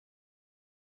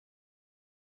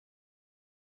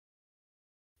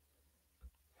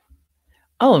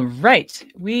All right,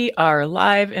 we are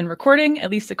live and recording, at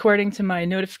least according to my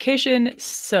notification.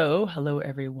 So, hello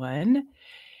everyone.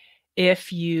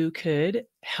 If you could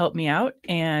help me out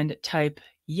and type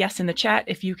yes in the chat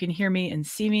if you can hear me and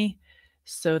see me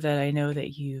so that I know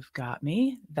that you've got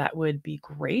me, that would be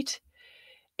great.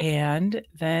 And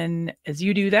then as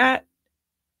you do that,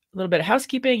 a little bit of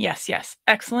housekeeping. Yes, yes.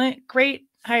 Excellent. Great.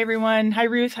 Hi, everyone. Hi,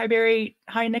 Ruth. Hi, Barry.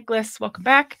 Hi, Nicholas. Welcome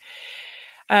back.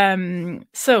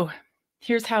 So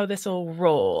here's how this will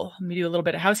roll. Let me do a little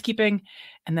bit of housekeeping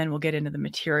and then we'll get into the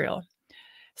material.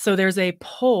 So there's a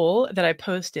poll that I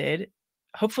posted.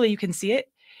 Hopefully you can see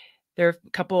it. There are a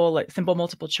couple like simple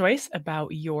multiple choice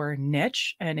about your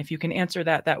niche. And if you can answer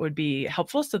that, that would be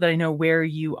helpful so that I know where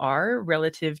you are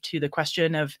relative to the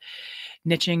question of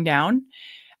niching down,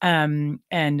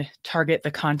 and target the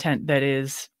content that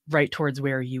is right towards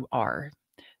where you are.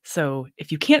 So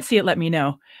if you can't see it, let me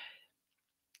know.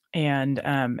 And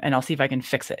I'll see if I can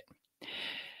fix it.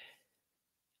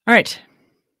 All right.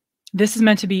 This is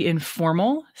meant to be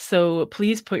informal, so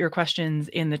please put your questions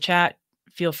in the chat.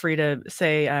 Feel free to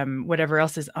say whatever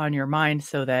else is on your mind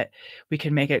so that we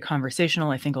can make it conversational.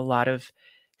 I think a lot of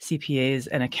CPAs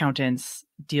and accountants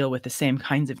deal with the same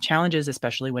kinds of challenges,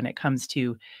 especially when it comes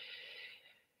to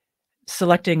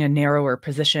selecting a narrower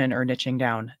position or niching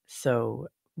down. So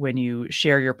when you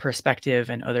share your perspective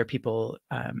and other people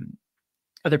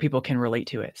can relate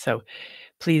to it. So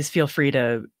please feel free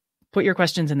to put your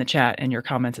questions in the chat and your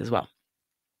comments as well.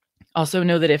 Also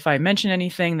know that if I mention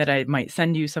anything that I might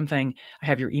send you something, I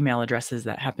have your email addresses.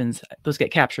 Those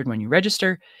get captured when you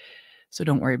register. So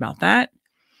don't worry about that.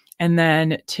 And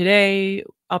then today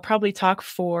I'll probably talk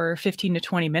for 15 to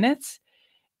 20 minutes,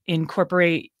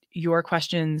 incorporate your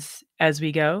questions as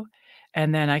we go.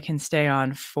 And then I can stay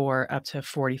on for up to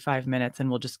 45 minutes and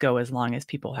we'll just go as long as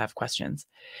people have questions.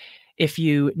 If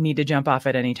you need to jump off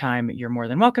at any time, you're more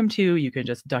than welcome to. You can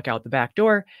just duck out the back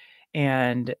door.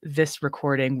 And this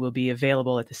recording will be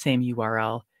available at the same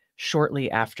URL shortly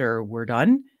after we're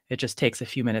done. It just takes a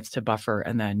few minutes to buffer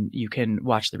and then you can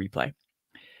watch the replay.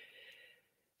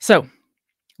 So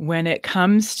when it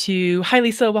comes to, hi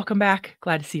Lisa, welcome back.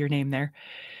 Glad to see your name there.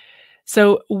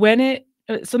 So let me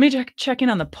check in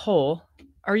on the poll.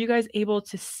 Are you guys able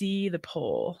to see the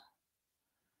poll?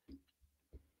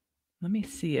 Let me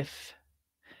see if,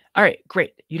 all right,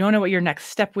 great. You don't know what your next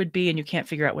step would be and you can't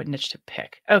figure out what niche to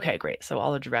pick. Okay, great. So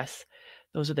I'll address,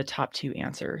 those are the top two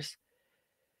answers.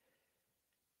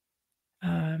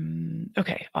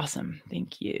 Okay, awesome.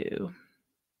 Thank you.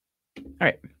 All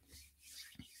right.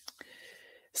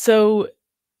 So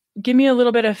give me a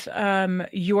little bit of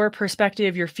your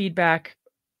perspective, your feedback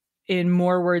in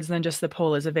more words than just the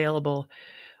poll is available.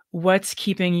 What's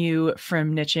keeping you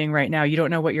from niching right now? You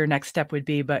don't know what your next step would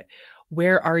be, but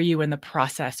where are you in the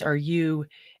process? Are you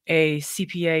a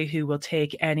CPA who will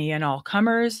take any and all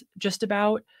comers just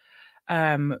about?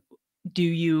 Do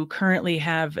you currently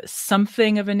have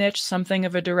something of a niche, something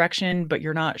of a direction, but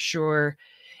you're not sure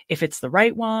if it's the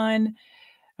right one?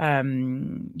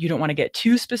 You don't want to get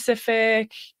too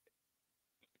specific.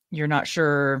 You're not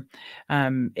sure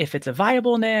if it's a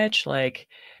viable niche. Like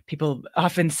people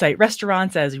often cite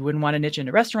restaurants as you wouldn't want to niche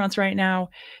into restaurants right now.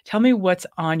 Tell me what's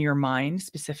on your mind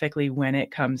specifically when it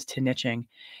comes to niching.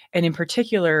 And in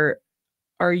particular,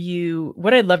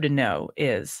 what I'd love to know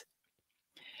is,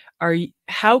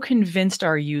 how convinced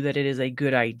are you that it is a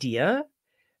good idea,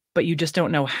 but you just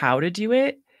don't know how to do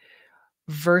it,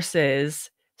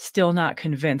 versus still not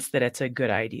convinced that it's a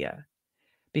good idea?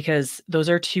 Because those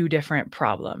are two different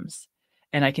problems.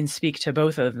 And I can speak to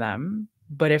both of them.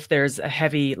 But if there's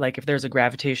if there's a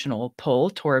gravitational pull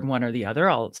toward one or the other,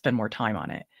 I'll spend more time on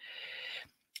it.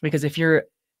 Because if you're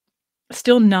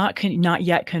still not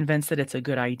yet convinced that it's a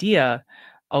good idea,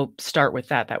 I'll start with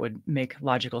that. That would make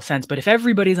logical sense. But if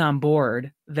everybody's on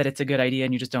board that it's a good idea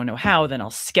and you just don't know how, then I'll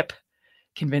skip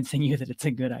convincing you that it's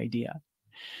a good idea.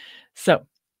 So,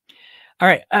 all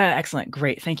right. Excellent.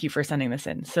 Great. Thank you for sending this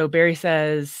in. So Barry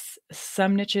says,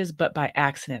 some niches, but by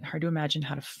accident. Hard to imagine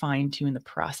how to fine tune the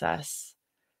process.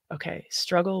 Okay.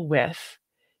 Struggle with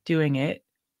doing it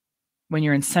when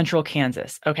you're in central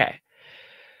Kansas. Okay.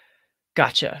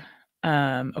 Gotcha.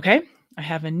 Okay. I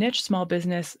have a niche, small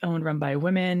business owned, run by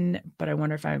women, but I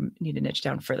wonder if I need to niche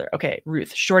down further. Okay.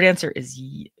 Ruth, short answer is,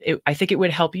 I think it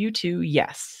would help you to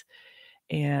yes.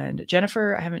 And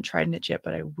Jennifer, I haven't tried niche yet,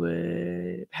 but I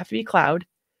would have to be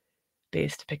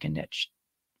cloud-based to pick a niche.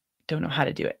 Don't know how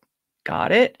to do it.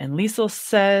 Got it. And Liesel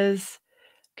says,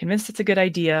 convinced it's a good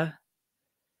idea.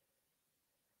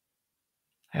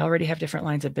 I already have different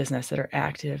lines of business that are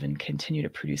active and continue to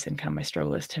produce income. My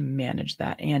struggle is to manage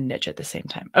that and niche at the same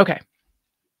time. Okay,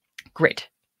 great.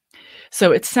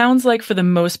 So it sounds like for the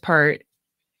most part,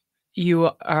 you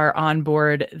are on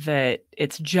board that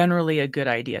it's generally a good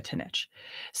idea to niche.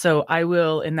 So I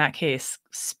will, in that case,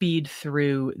 speed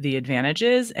through the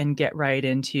advantages and get right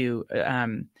into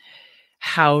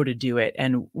how to do it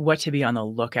and what to be on the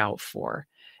lookout for,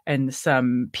 and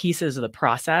some pieces of the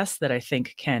process that I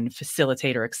think can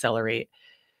facilitate or accelerate,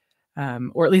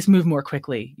 or at least move more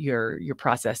quickly your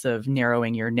process of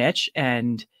narrowing your niche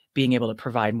and being able to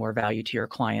provide more value to your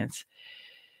clients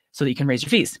so that you can raise your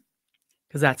fees,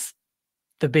 because that's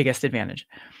the biggest advantage.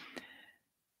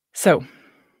 So,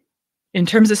 in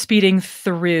terms of speeding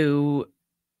through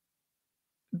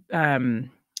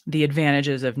the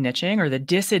advantages of niching or the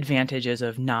disadvantages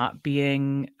of not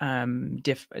being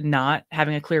not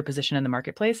having a clear position in the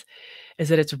marketplace, is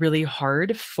that it's really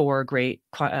hard for great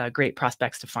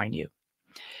prospects to find you.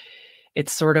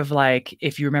 It's sort of like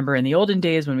if you remember in the olden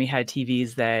days when we had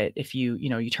TVs that if you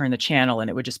turn the channel and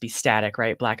it would just be static,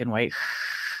 right? Black and white.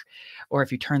 Or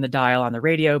if you turn the dial on the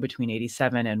radio between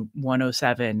 87 and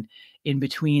 107, in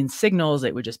between signals,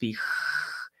 it would just be.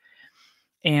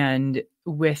 And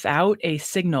without a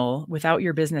signal, without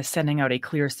your business sending out a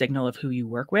clear signal of who you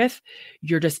work with,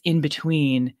 you're just in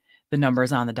between the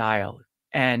numbers on the dial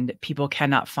and people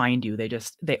cannot find you.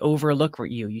 They overlook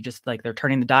you. You just like they're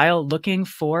turning the dial looking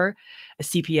for a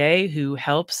CPA who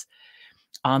helps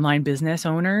online business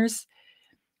owners,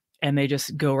 and they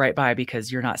just go right by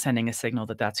because you're not sending a signal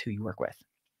that that's who you work with.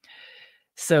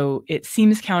 So it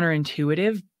seems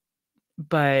counterintuitive,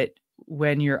 but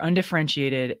when you're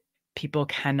undifferentiated,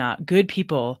 good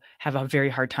people have a very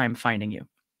hard time finding you.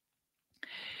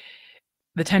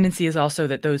 The tendency is also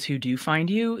that those who do find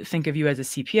you think of you as a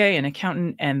CPA, an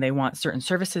accountant, and they want certain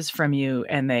services from you,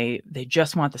 and they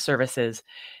just want the services.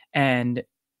 And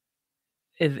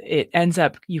it ends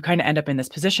up, you kind of end up in this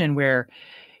position where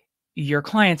your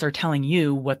clients are telling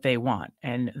you what they want,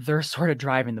 and they're sort of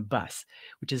driving the bus,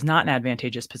 which is not an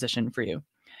advantageous position for you.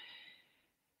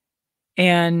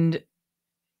 And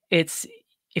if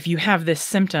you have this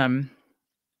symptom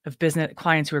of business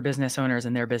clients who are business owners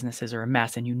and their businesses are a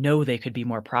mess and you know they could be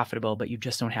more profitable, but you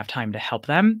just don't have time to help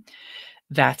them,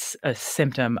 that's a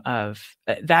symptom of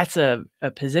that's a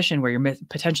position where you're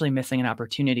potentially missing an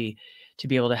opportunity to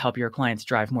be able to help your clients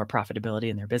drive more profitability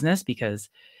in their business, because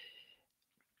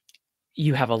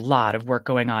you have a lot of work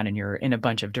going on and you're in a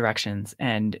bunch of directions,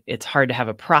 and it's hard to have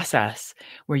a process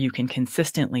where you can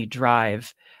consistently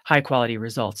drive high quality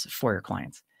results for your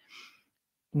clients.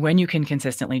 When you can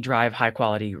consistently drive high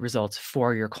quality results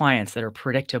for your clients that are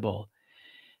predictable,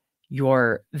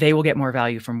 they will get more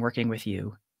value from working with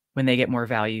you. When they get more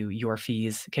value, your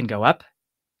fees can go up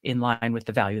in line with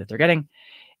the value that they're getting.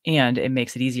 And it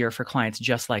makes it easier for clients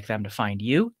just like them to find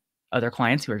you, other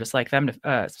clients who are just like them,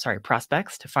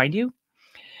 prospects to find you.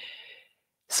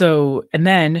 So, and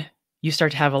then you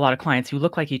start to have a lot of clients who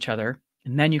look like each other,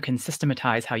 and then you can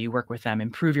systematize how you work with them,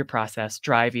 improve your process,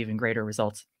 drive even greater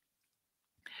results.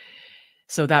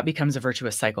 So that becomes a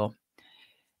virtuous cycle.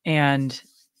 And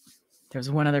there's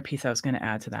one other piece I was going to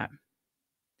add to that.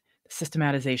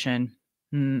 Systematization.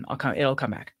 It'll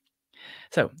come back.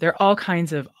 So there are all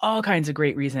kinds of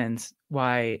great reasons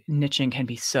why niching can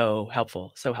be so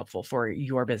helpful for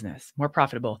your business, more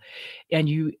profitable. And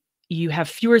you have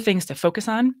fewer things to focus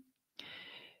on.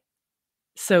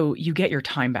 So you get your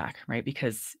time back, right?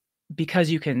 Because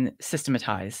you can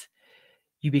systematize,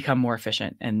 you become more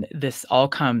efficient. And this all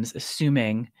comes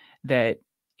assuming that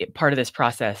part of this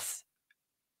process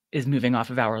is moving off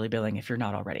of hourly billing if you're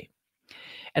not already.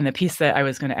 And the piece that I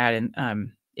was going to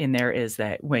add in there is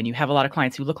that when you have a lot of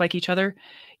clients who look like each other,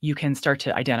 you can start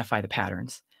to identify the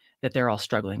patterns that they're all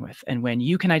struggling with. And when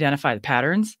you can identify the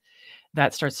patterns,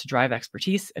 that starts to drive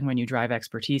expertise. And when you drive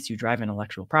expertise, you drive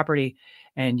intellectual property,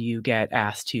 and you get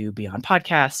asked to be on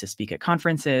podcasts, to speak at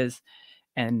conferences,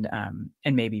 and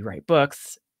maybe write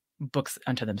books. Books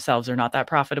unto themselves are not that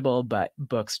profitable, but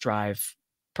books drive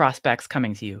prospects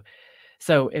coming to you.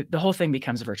 So the whole thing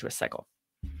becomes a virtuous cycle.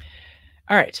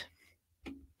 All right.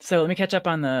 So let me catch up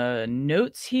on the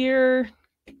notes here.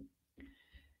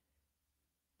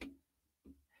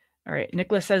 All right.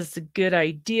 Nicholas says it's a good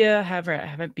idea. However, I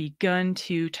haven't begun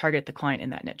to target the client in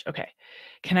that niche. Okay.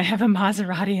 Can I have a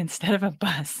Maserati instead of a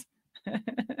bus?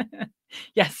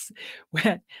 Yes.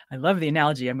 I love the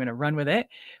analogy. I'm going to run with it.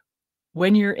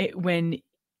 When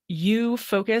you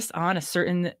focus on a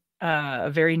certain, a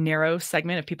very narrow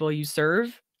segment of people you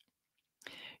serve,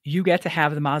 you get to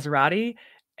have the Maserati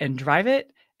and drive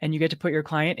it, and you get to put your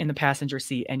client in the passenger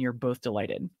seat, and you're both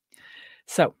delighted.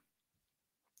 So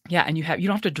yeah, and you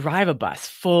don't have to drive a bus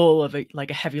full of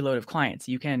a heavy load of clients.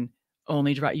 You can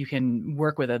you can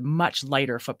work with a much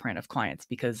lighter footprint of clients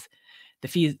because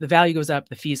the value goes up,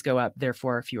 the fees go up,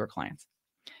 therefore fewer clients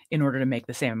in order to make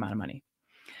the same amount of money.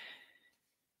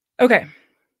 Okay.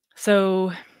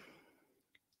 So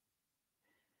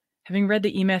having read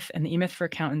the E-Myth and the E-Myth for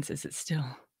accountants, it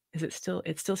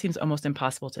still seems almost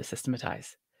impossible to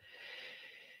systematize.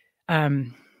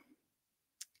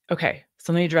 Okay,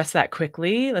 so let me address that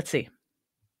quickly. Let's see.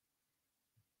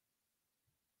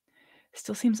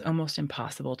 Still seems almost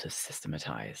impossible to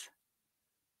systematize.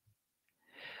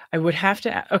 I would have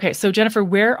to. Okay, so Jennifer,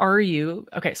 where are you?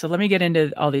 Okay, so let me get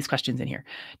into all these questions in here.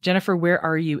 Jennifer, where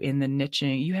are you in the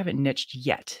niching? You haven't niched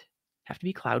yet. Have to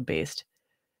be cloud-based.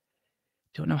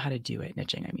 Don't know how to do it.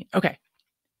 Niching, I mean. Okay,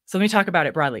 so let me talk about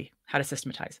it broadly, how to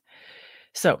systematize.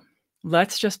 So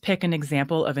let's just pick an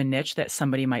example of a niche that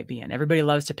somebody might be in. Everybody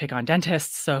loves to pick on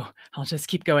dentists, so I'll just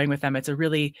keep going with them. It's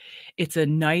a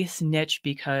nice niche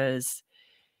because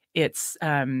it's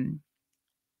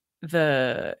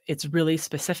really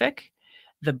specific.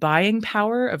 The buying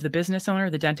power of the business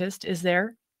owner, the dentist, is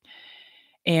there,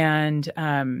 and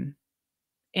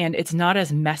it's not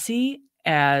as messy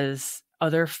as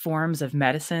other forms of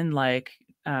medicine, like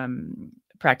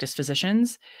practice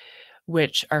physicians,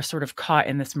 which are sort of caught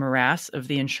in this morass of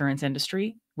the insurance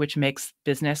industry, which makes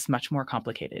business much more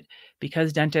complicated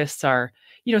because dentists are,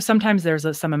 sometimes there's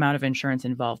some amount of insurance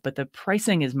involved, but the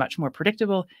pricing is much more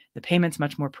predictable, the payment's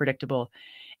much more predictable,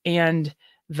 and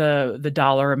the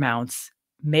dollar amounts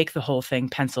make the whole thing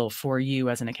pencil for you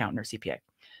as an accountant or CPA.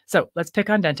 So let's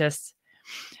pick on dentists,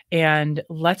 and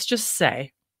let's just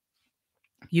say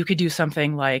you could do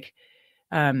something like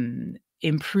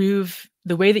improve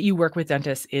the way that you work with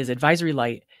dentists is advisory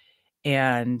light,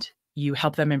 and you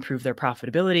help them improve their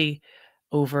profitability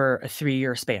over a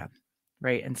 3-year span,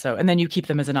 right? And then you keep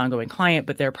them as an ongoing client,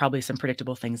 but there are probably some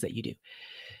predictable things that you do.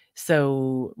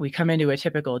 So we come into a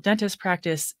typical dentist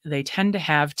practice, they tend to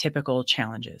have typical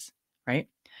challenges, right?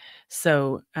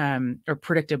 So, or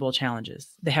predictable challenges.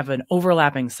 They have an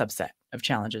overlapping subset of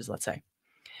challenges, let's say.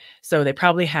 So they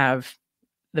probably have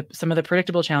some of the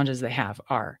predictable challenges they have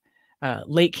are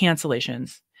late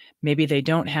cancellations. Maybe they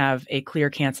don't have a clear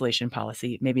cancellation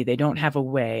policy. Maybe they don't have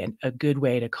a good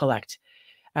way to collect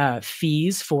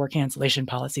fees for cancellation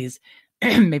policies.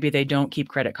 Maybe they don't keep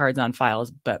credit cards on file,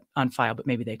 but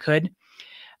maybe they could.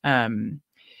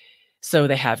 So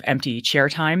they have empty chair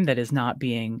time that is not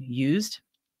being used.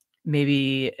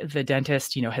 Maybe the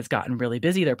dentist, has gotten really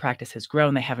busy. Their practice has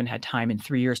grown. They haven't had time in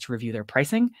 3 years to review their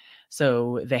pricing.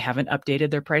 So they haven't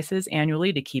updated their prices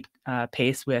annually to keep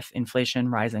pace with inflation,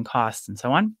 rise in costs, and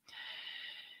so on.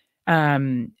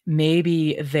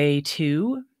 Maybe they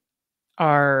too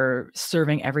are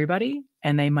serving everybody,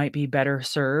 and they might be better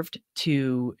served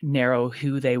to narrow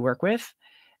who they work with.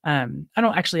 I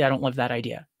don't love that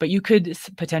idea, but you could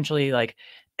potentially, like,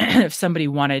 if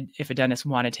a dentist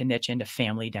wanted to niche into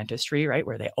family dentistry, right,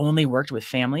 where they only worked with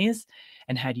families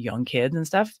and had young kids and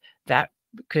stuff, that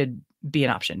could be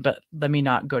an option, but let me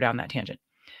not go down that tangent.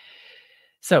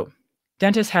 So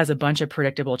dentist has a bunch of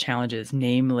predictable challenges,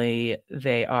 namely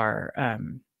their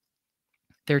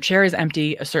chair is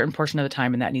empty a certain portion of the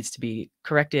time, and that needs to be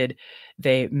corrected.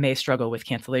 They may struggle with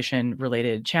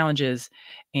cancellation-related challenges,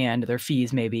 and their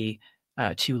fees may be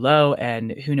too low,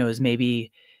 and who knows,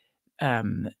 maybe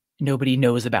nobody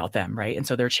knows about them, right? And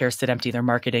so their chairs sit empty, their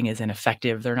marketing is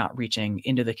ineffective, they're not reaching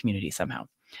into the community somehow.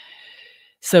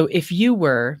 So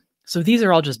these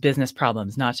are all just business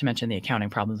problems, not to mention the accounting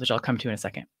problems, which I'll come to in a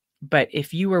second. But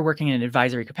if you were working in an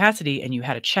advisory capacity and you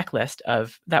had a checklist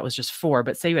that was just 4,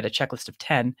 but say you had a checklist of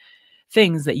 10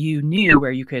 things that you knew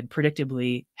where you could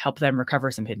predictably help them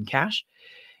recover some hidden cash,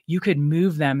 you could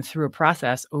move them through a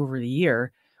process over the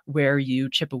year where you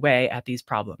chip away at these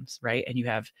problems, right? And you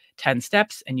have 10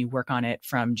 steps and you work on it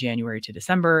from January to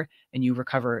December and you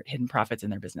recover hidden profits in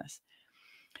their business.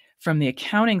 From the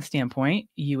accounting standpoint,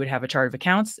 you would have a chart of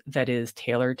accounts that is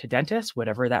tailored to dentists,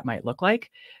 whatever that might look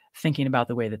like, thinking about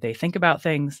the way that they think about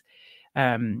things.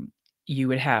 You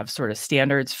would have sort of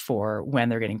standards for when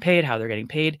they're getting paid, how they're getting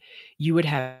paid. You would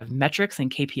have metrics and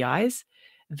KPIs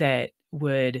that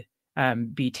would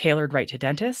be tailored right to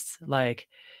dentists. Like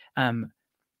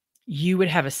you would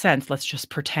have a sense, let's just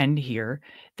pretend here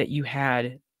that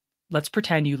let's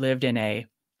pretend you lived in a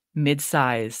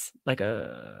mid-size, like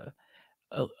a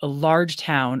large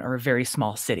town or a very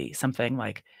small city, something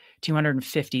like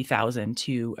 250,000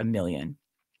 to 1 million.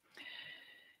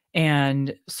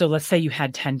 And so let's say you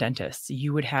had 10 dentists.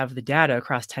 You would have the data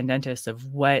across 10 dentists of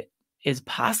what is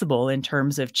possible in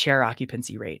terms of chair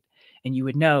occupancy rate. And you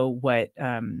would know what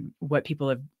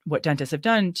dentists have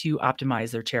done to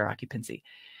optimize their chair occupancy.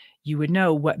 you would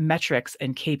know what metrics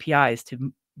and KPIs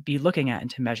to be looking at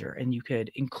and to measure, and you could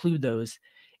include those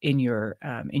in your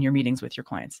meetings with your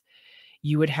clients.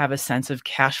 You would have a sense of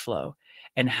cash flow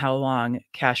and how long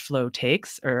cash flow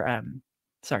takes, or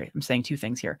sorry, I'm saying two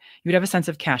things here. You would have a sense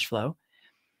of cash flow,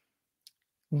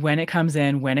 when it comes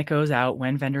in, when it goes out,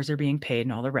 when vendors are being paid,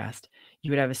 and all the rest.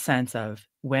 You would have a sense of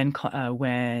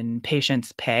when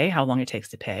patients pay, how long it takes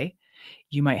to pay.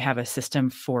 You might have a system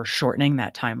for shortening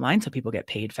that timeline so people get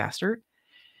paid faster.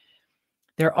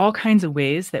 There are all kinds of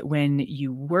ways that when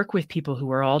you work with people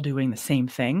who are all doing the same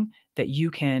thing, that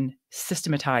you can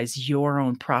systematize your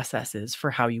own processes for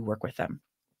how you work with them.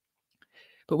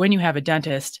 But when you have a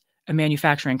dentist, a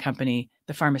manufacturing company,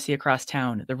 the pharmacy across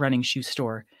town, the running shoe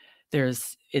store,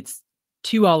 it's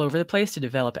too all over the place to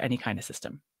develop any kind of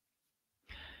system.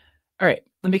 All right,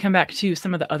 let me come back to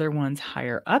some of the other ones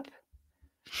higher up.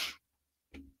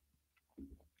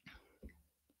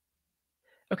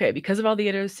 Okay, because of all the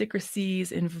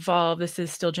idiosyncrasies involved, this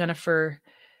is still Jennifer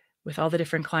with all the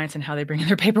different clients and how they bring in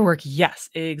their paperwork. Yes,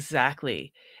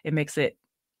 exactly. It makes it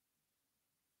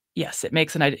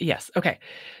an idea. Yes. Okay.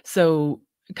 So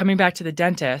coming back to the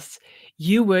dentist,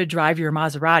 you would drive your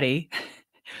Maserati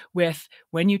with,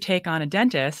 when you take on a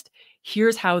dentist,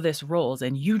 here's how this rolls,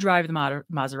 and you drive the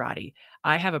Maserati.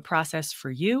 I have a process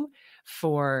for you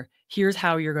for, here's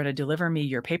how you're going to deliver me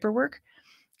your paperwork.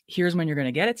 Here's when you're going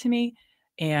to get it to me.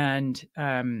 And,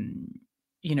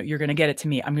 you're going to get it to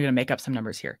me. I'm going to make up some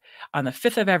numbers here. On the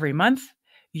 5th of every month,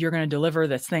 you're going to deliver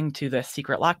this thing to the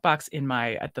secret lockbox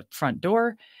at the front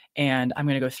door. And I'm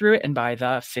going to go through it. And by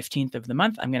the 15th of the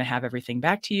month, I'm going to have everything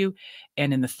back to you.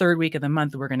 And in the 3rd week of the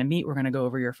month, we're going to meet. We're going to go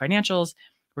over your financials.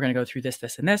 We're going to go through this,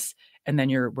 this, and this. And then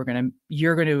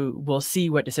we'll see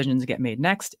what decisions get made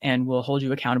next. And we'll hold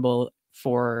you accountable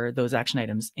for those action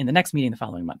items in the next meeting the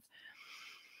following month.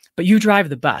 But you drive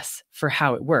the bus for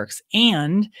how it works.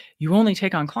 And you only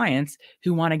take on clients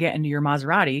who want to get into your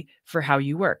Maserati for how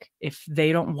you work. If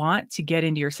they don't want to get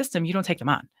into your system, you don't take them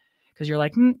on, because you're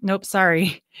like, nope,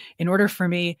 sorry. In order for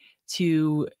me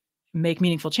to make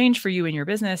meaningful change for you in your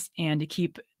business and to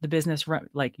keep the business run,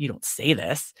 like, you don't say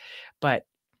this, but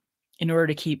in order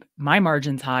to keep my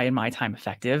margins high and my time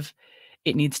effective,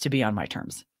 it needs to be on my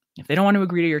terms. If they don't want to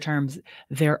agree to your terms,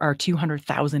 there are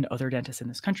 200,000 other dentists in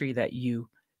this country that you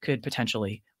could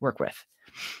potentially work with.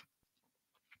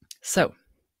 So,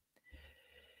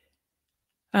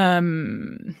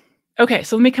 okay,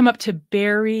 so let me come up to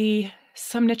bury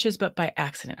some niches, but by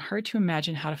accident. Hard to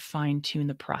imagine how to fine tune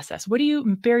the process.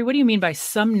 Barry, what do you mean by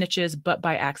some niches, but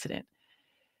by accident?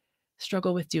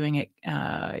 Struggle with doing it.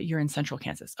 You're in central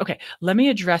Kansas. Okay, let me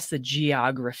address the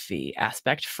geography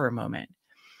aspect for a moment.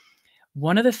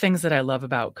 One of the things that I love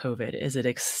about COVID is it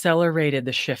accelerated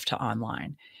the shift to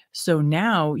online. So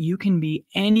now you can be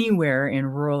anywhere in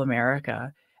rural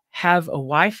America, have a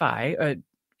Wi-Fi,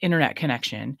 internet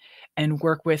connection, and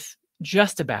work with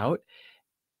just about,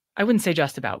 I wouldn't say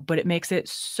just about, but it makes it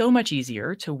so much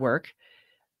easier to work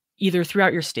either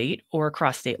throughout your state or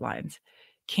across state lines.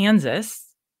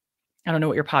 Kansas, I don't know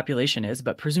what your population is,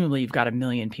 but presumably you've got 1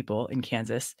 million people in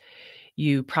Kansas.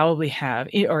 You probably have,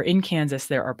 or in Kansas,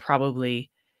 there are probably,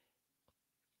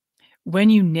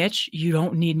 when you niche, you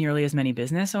don't need nearly as many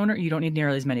business owners. You don't need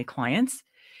nearly as many clients.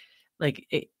 Like,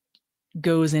 it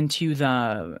goes into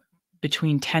the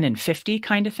between 10 and 50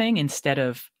 kind of thing, instead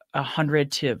of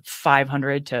 100 to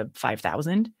 500 to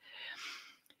 5,000.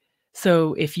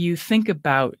 So if you think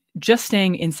about just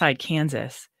staying inside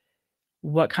Kansas,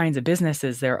 what kinds of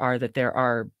businesses there are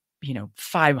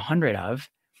 500 of,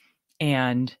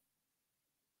 and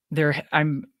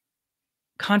I'm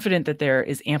confident that there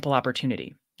is ample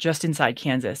opportunity just inside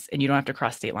Kansas, and you don't have to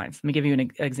cross state lines. Let me give you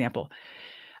an example.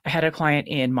 I had a client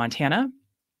in Montana.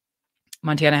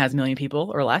 Montana has 1 million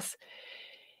people or less,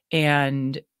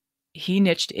 and he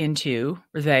niched into,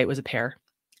 it was a pair,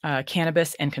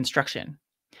 cannabis and construction.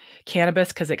 Cannabis,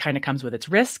 because it kind of comes with its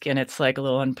risk, and it's like a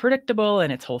little unpredictable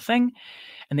and its whole thing,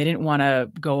 and they didn't want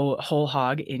to go whole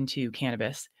hog into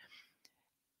cannabis.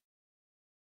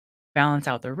 Balance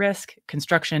out the risk.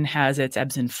 Construction has its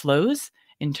ebbs and flows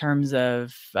in terms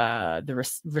of the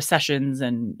recessions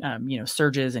and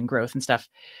surges and growth and stuff.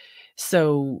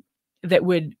 So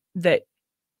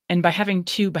and by having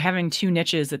two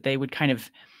niches, that they would kind of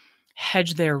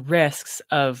hedge their risks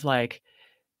of like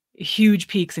huge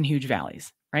peaks and huge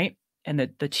valleys, right? And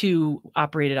the two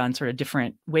operated on sort of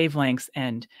different wavelengths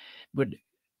and would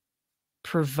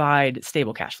provide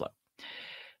stable cash flow.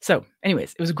 So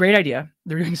anyways, it was a great idea.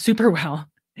 They're doing super well.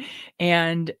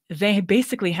 And they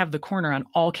basically have the corner on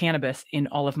all cannabis in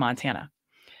all of Montana.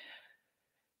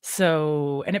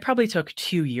 So, and it probably took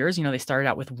 2 years. They started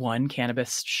out with 1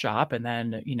 cannabis shop, and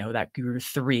then, that grew to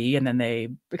 3, and then they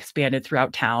expanded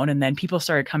throughout town, and then people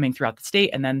started coming throughout the state,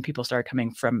 and then people started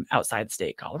coming from outside the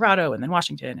state, Colorado, and then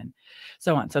Washington, and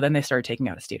so on. So then they started taking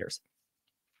out-of-staters.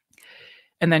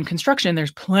 And then construction,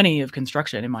 there's plenty of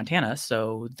construction in Montana,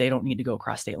 so they don't need to go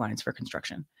across state lines for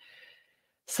construction.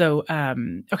 So,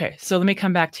 okay, so let me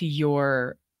come back to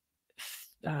your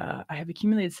I have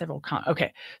accumulated several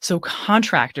okay, so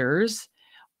contractors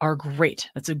are great.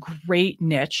 That's a great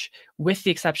niche, with the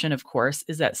exception, of course,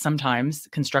 is that sometimes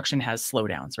construction has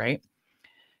slowdowns, right?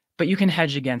 But you can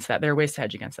hedge against that. There are ways to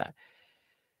hedge against that.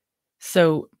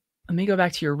 So let me go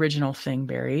back to your original thing,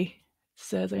 Barry. It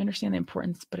says, I understand the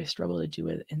importance, but I struggle to do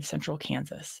it in central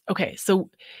Kansas. Okay,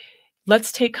 so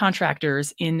let's take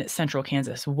contractors in central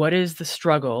Kansas. What is the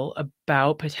struggle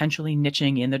about potentially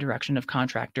niching in the direction of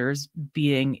contractors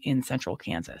being in central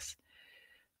Kansas?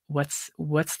 What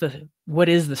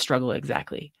is the struggle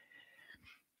exactly?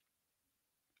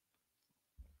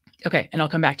 Okay, and I'll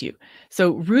come back to you.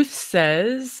 So Ruth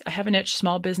says, I have a niche,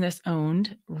 small business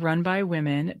owned, run by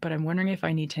women, but I'm wondering if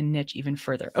I need to niche even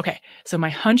further. Okay, so my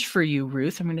hunch for you,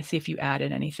 Ruth, I'm going to see if you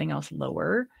added anything else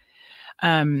lower.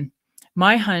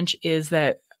 My hunch is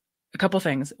that a couple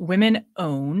things. Women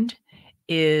owned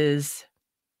is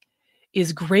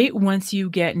great once you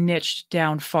get niched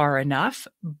down far enough,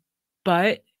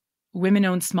 but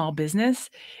women-owned small business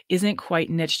isn't quite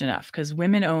niched enough, because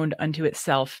women-owned unto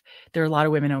itself, there are a lot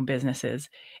of women-owned businesses,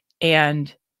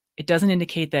 and it doesn't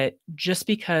indicate that just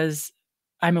because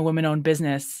I'm a woman-owned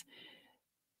business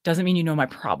doesn't mean you know my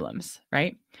problems,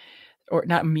 right? Or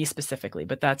not me specifically,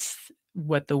 but that's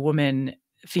what the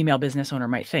female business owner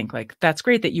might think. Like, that's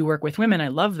great that you work with women. I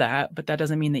love that, but that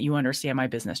doesn't mean that you understand my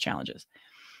business challenges.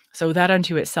 So that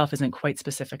unto itself isn't quite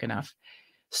specific enough.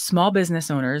 Small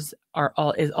business owners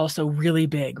is also really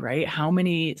big, right? How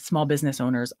many small business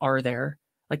owners are there?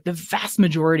 Like, the vast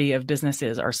majority of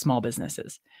businesses are small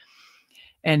businesses.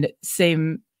 And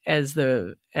same as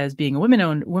being a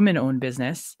women-owned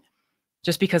business,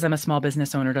 just because I'm a small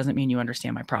business owner doesn't mean you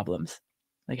understand my problems.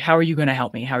 Like, how are you going to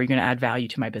help me? How are you going to add value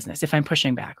to my business if I'm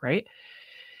pushing back, right?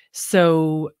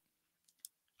 So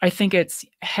I think it's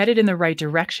headed in the right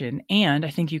direction, and I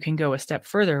think you can go a step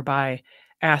further by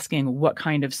asking what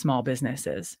kind of small business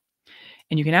is.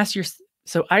 And you can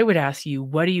so I would ask you,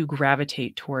 what do you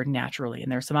gravitate toward naturally?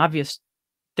 And there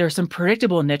are some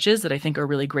predictable niches that I think are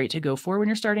really great to go for when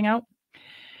you're starting out.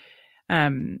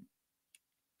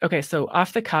 Okay, so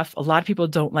off the cuff, a lot of people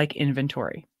don't like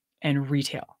inventory and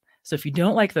retail. So if you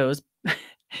don't like those,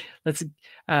 let's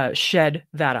shed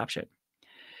that option.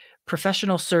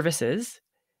 Professional services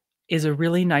is a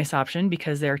really nice option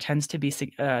because there tends to be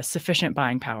sufficient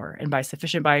buying power. And by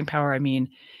sufficient buying power, I mean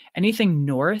anything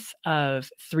north of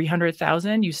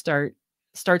 300,000,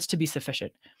 starts to be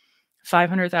sufficient.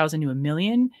 500,000 to $1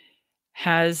 million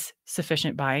has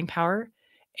sufficient buying power,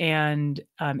 and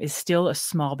is still a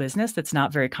small business that's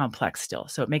not very complex still.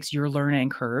 So it makes your learning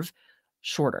curve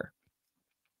shorter.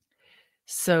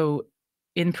 So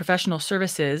in professional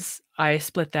services, I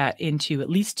split that into at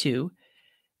least 2.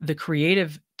 The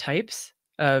creative types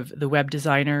of the web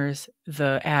designers,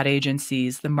 the ad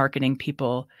agencies, the marketing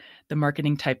people, the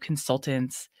marketing type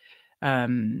consultants,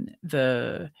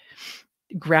 the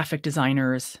graphic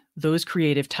designers, those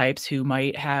creative types who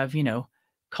might have,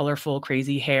 colorful,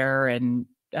 crazy hair and,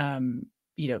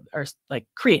 are like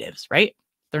creatives, right?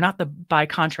 They're not the, by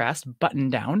contrast, button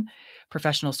down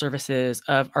professional services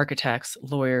of architects,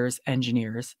 lawyers,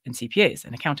 engineers, and CPAs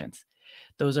and accountants.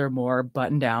 Those are more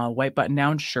button down, white button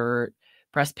down shirt,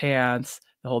 press pants,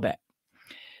 the whole bit.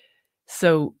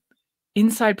 So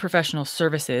inside professional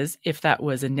services, if that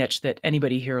was a niche that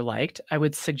anybody here liked, I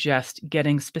would suggest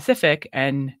getting specific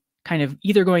and kind of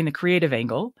either going the creative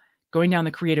angle, going down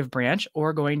the creative branch,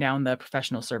 or going down the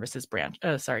professional services branch.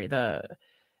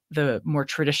 The more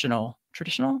traditional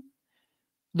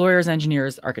lawyers,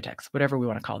 engineers, architects, whatever we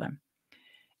want to call them.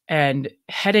 And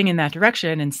heading in that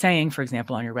direction and saying, for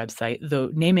example, on your website,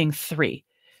 naming 3,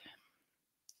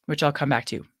 which I'll come back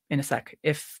to in a sec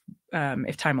if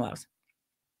time allows.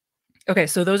 Okay,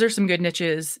 so those are some good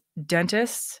niches.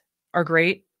 Dentists are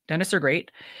great.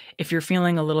 If you're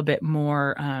feeling a little bit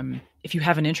more, if you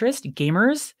have an interest,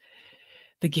 gamers,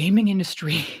 the gaming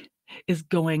industry is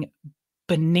going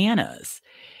bananas.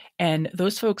 And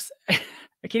those folks,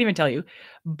 I can't even tell you,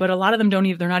 but a lot of them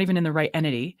they're not even in the right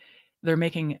entity. They're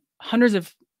making hundreds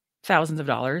of thousands of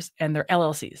dollars, and they're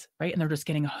LLCs, right? And they're just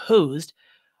getting hosed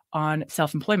on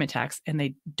self-employment tax, and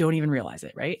they don't even realize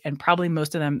it, right? And probably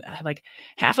most of them, like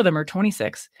half of them, are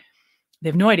 26, They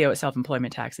have no idea what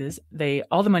self-employment tax is.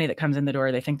 All the money that comes in the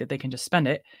door, they think that they can just spend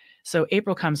it. So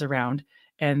April comes around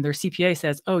and their CPA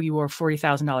says, oh, you owe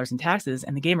 $40,000 in taxes.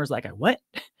 And the gamer's like, what?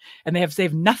 And they have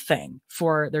saved nothing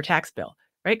for their tax bill,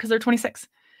 right? Because they're 26.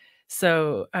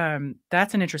 So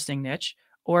that's an interesting niche.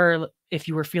 Or if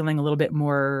you were feeling a little bit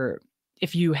more,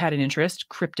 if you had an interest,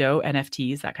 crypto,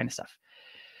 NFTs, that kind of stuff.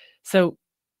 So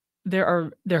there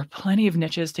are plenty of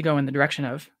niches to go in the direction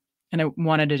of. And I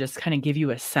wanted to just kind of give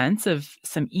you a sense of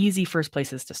some easy first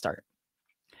places to start.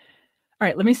 All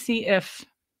right, let me see if,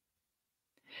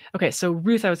 okay, so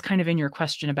Ruth, I was kind of in your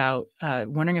question about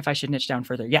wondering if I should niche down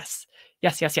further. Yes.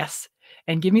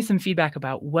 And give me some feedback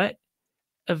about what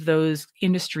of those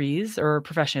industries or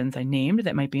professions I named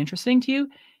that might be interesting to you.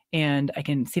 And I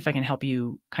can see if I can help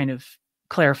you kind of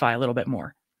clarify a little bit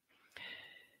more.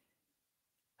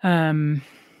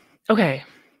 Okay,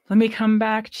 let me come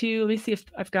back to, let me see if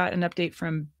I've got an update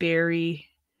from Barry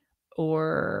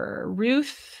or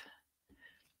Ruth.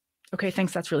 Okay,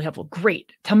 thanks. That's really helpful.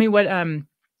 Great. Tell me what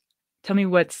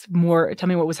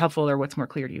was helpful or what's more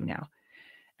clear to you now.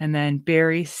 And then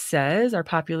Barry says our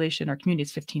community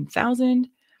is 15,000.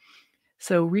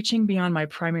 So reaching beyond my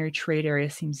primary trade area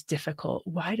seems difficult.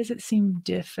 Why does it seem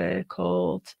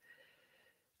difficult?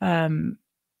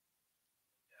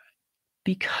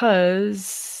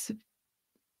 Because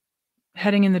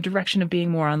heading in the direction of being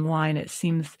more online, it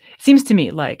seems to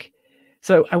me like,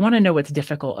 so I want to know what's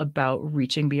difficult about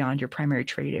reaching beyond your primary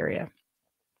trade area.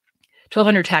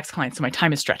 1,200 tax clients, so my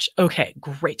time is stretched. Okay,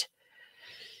 great.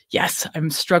 Yes, I'm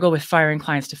struggle with firing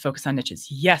clients to focus on niches.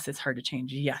 Yes, it's hard to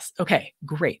change. Yes. Okay,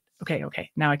 great. Okay.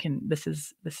 Now I can, this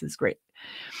is great.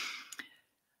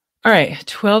 All right,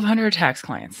 1,200 tax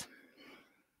clients.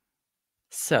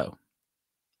 So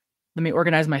let me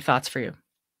organize my thoughts for you.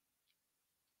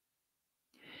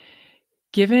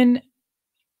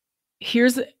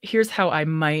 Here's how I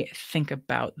might think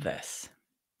about this.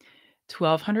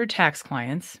 1,200 tax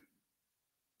clients.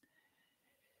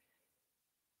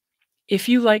 If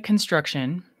you like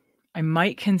construction, I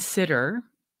might consider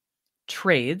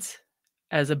trades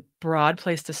as a broad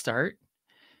place to start.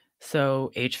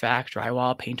 So HVAC,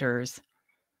 drywall, painters.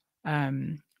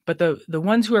 But the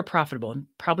ones who are profitable,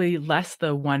 probably less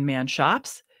the one-man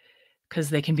shops, because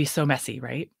they can be so messy,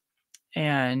 right?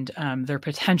 And their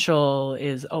potential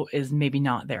is maybe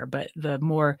not there. But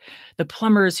the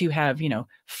plumbers who have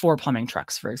 4 plumbing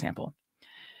trucks, for example.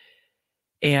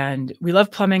 And we love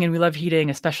plumbing and we love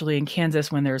heating, especially in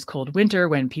Kansas when there's cold winter,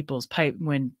 when people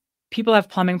have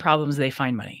plumbing problems, they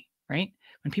find money, right?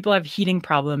 When people have heating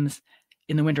problems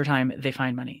in the wintertime, they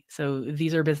find money. So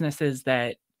these are businesses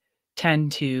that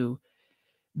tend to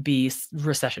be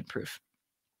recession proof.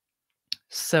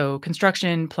 So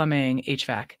construction, plumbing,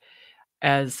 HVAC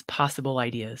as possible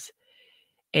ideas.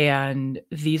 And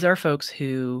these are folks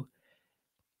who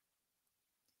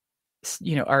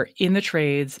are in the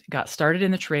trades, got started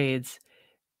in the trades,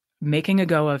 making a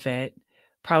go of it,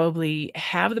 probably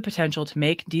have the potential to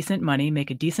make decent money,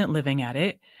 make a decent living at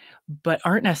it, but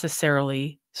aren't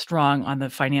necessarily strong on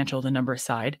the number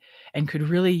side, and could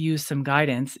really use some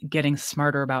guidance getting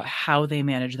smarter about how they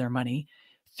manage their money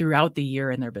throughout the year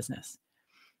in their business.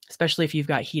 Especially if you've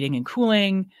got heating and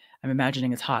cooling. I'm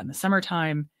imagining it's hot in the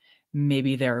summertime.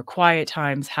 Maybe there are quiet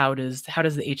times. How does the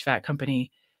HVAC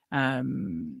company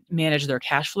manage their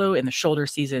cash flow in the shoulder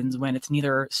seasons when it's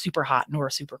neither super hot nor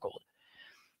super cold?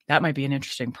 That might be an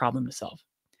interesting problem to solve.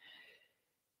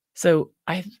 So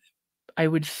I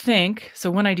would think,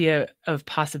 so one idea of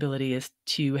possibility is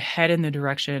to head in the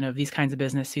direction of these kinds of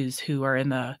businesses who are in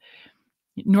the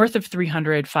north of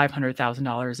 $300,000,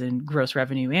 $500,000 in gross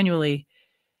revenue annually.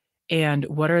 And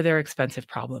what are their expensive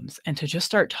problems? And to just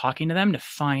start talking to them to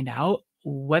find out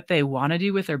what they want to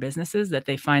do with their businesses that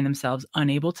they find themselves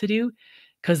unable to do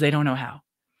because they don't know how.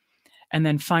 And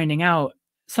then finding out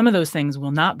some of those things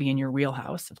will not be in your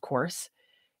wheelhouse, of course,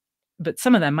 but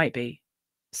some of them might be.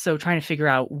 So trying to figure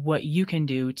out what you can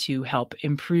do to help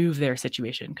improve their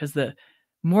situation, because the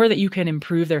more that you can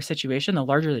improve their situation, the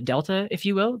larger the delta, if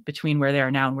you will, between where they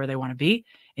are now and where they want to be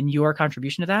and your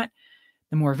contribution to that,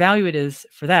 the more value it is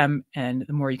for them and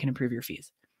the more you can improve your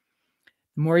fees.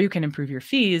 The more you can improve your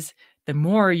fees, the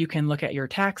more you can look at your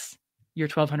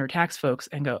 1,200 tax folks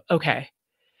and go, okay,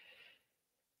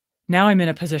 now I'm in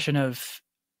a position of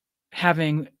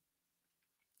having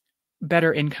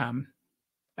better income.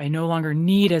 I no longer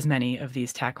need as many of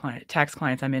these tax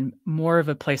clients. I'm in more of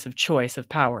a place of choice, of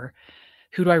power.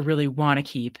 Who do I really want to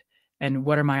keep? And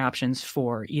what are my options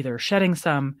for either shedding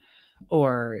some,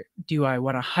 or do I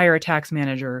want to hire a tax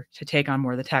manager to take on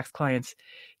more of the tax clients?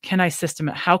 What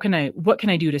can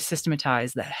I do to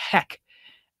systematize the heck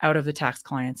out of the tax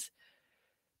clients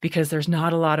because there's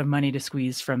not a lot of money to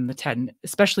squeeze from the 10,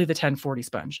 especially the 1040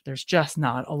 sponge. There's just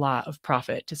not a lot of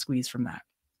profit to squeeze from that.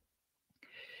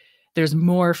 There's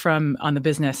more from on the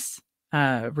business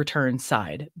return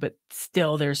side, but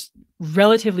still there's,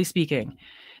 relatively speaking,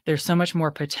 there's so much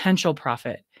more potential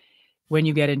profit when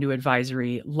you get into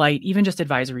advisory light, even just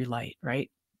advisory light,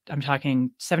 right? I'm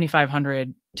talking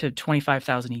 7,500 to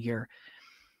 25,000 a year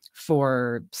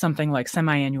for something like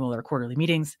semi-annual or quarterly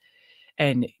meetings,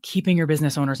 and keeping your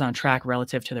business owners on track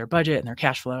relative to their budget and their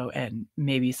cash flow, and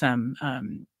maybe some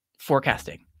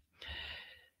forecasting.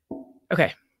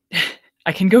 Okay.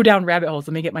 I can go down rabbit holes.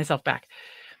 Let me get myself back.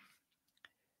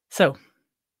 So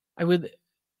I would,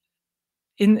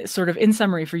 in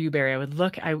summary for you, Barry,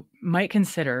 I might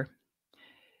consider,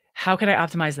 how can I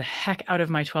optimize the heck out of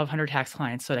my 1,200 tax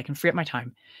clients so that I can free up my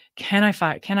time? Can I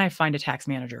find a tax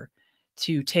manager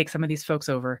to take some of these folks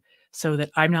over so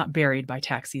that I'm not buried by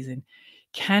tax season?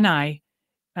 Can I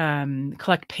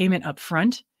collect payment up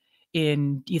front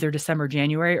in either December,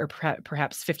 January, or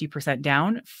perhaps 50%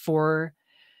 down for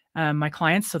my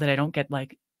clients so that I don't get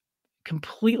like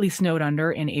completely snowed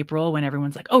under in April when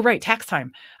everyone's like, oh, right, tax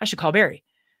time, I should call Barry.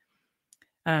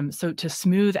 So to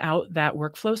smooth out that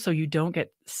workflow so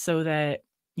that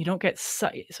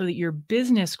your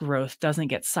business growth doesn't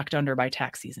get sucked under by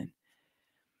tax season.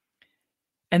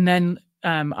 And then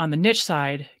on the niche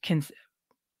side,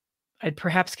 I'd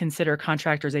perhaps consider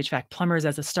contractors, HVAC, plumbers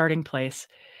as a starting place.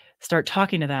 Start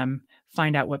talking to them,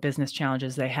 find out what business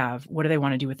challenges they have, what do they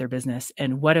want to do with their business,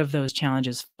 and what of those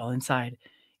challenges fall inside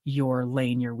your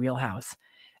lane, your wheelhouse,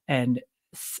 and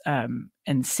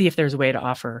see if there's a way to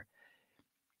offer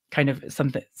kind of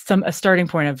a starting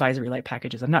point of advisory light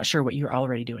packages. I'm not sure what you're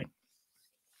already doing.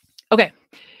 Okay.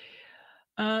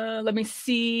 Let me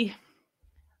see.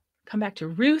 Come back to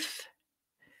Ruth.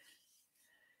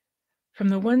 From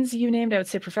the ones you named, I would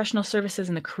say professional services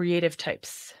and the creative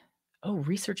types. Oh,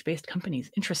 research-based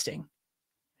companies. Interesting.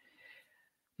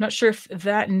 Not sure if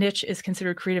that niche is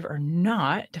considered creative or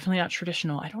not. Definitely not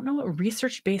traditional. I don't know what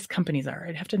research-based companies are.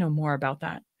 I'd have to know more about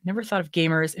that. Never thought of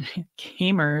gamers. And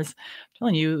gamers, I'm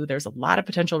telling you, there's a lot of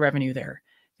potential revenue there.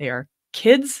 They are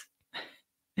kids,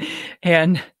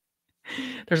 and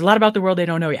there's a lot about the world they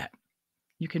don't know yet.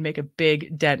 You can make a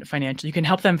big dent financially. You can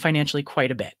help them financially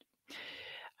quite a bit.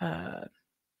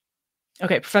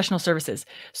 Okay, professional services.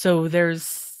 So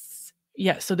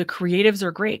so the creatives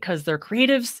are great because they're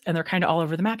creatives and they're kind of all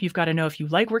over the map. You've got to know if you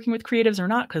like working with creatives or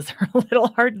not, because they're a little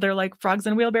hard. They're like frogs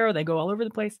in a wheelbarrow. They go all over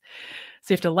the place.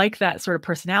 So you have to like that sort of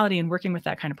personality and working with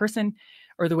that kind of person,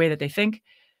 or the way that they think.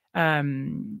 But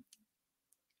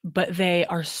they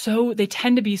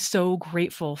tend to be so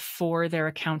grateful for their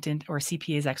accountant or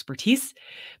CPA's expertise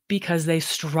because they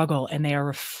struggle and they are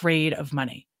afraid of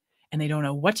money and they don't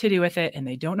know what to do with it, and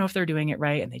they don't know if they're doing it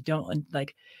right, and they don't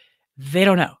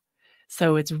know.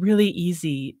 So it's really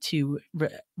easy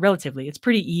it's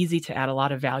pretty easy to add a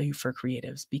lot of value for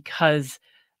creatives because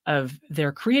of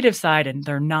their creative side and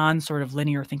their sort of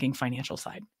linear thinking financial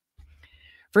side.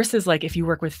 Versus like if you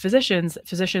work with physicians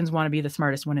want to be the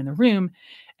smartest one in the room,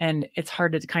 and it's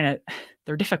hard to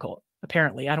they're difficult.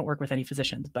 Apparently, I don't work with any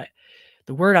physicians, but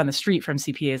the word on the street from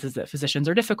CPAs is that physicians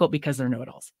are difficult because they're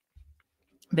know-it-alls.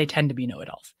 They tend to be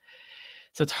know-it-alls.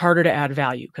 So it's harder to add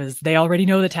value because they already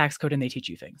know the tax code and they teach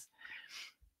you things,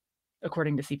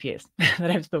 according to CPAs that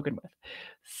I've spoken with.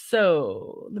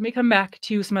 So let me come back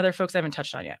to some other folks I haven't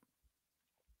touched on yet.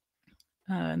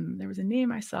 There was a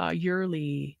name I saw,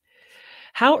 Yearly.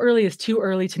 How early is too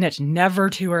early to niche? Never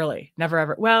too early. Never,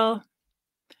 ever. Well,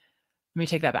 let me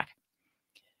take that back.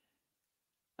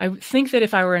 I think that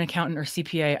if I were an accountant or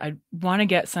CPA, I'd want to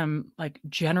get some like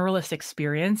generalist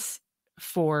experience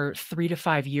for 3 to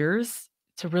 5 years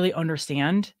to really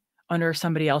understand under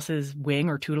somebody else's wing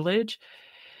or tutelage.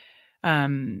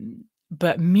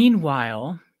 But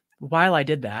meanwhile, while I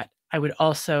did that, I would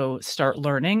also start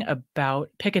learning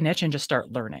pick a niche and just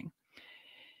start learning.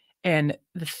 And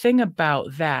the thing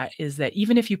about that is that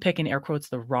even if you pick, in air quotes,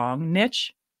 the wrong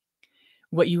niche,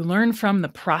 what you learn from the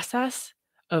process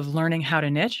of learning how to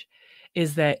niche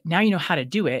is that now you know how to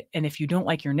do it. And if you don't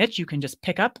like your niche, you can just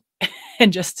pick up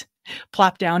and just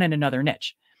plop down in another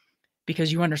niche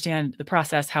because you understand the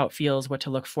process, how it feels, what to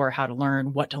look for, how to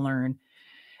learn, what to learn,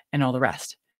 and all the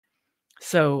rest.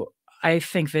 So I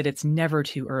think that it's never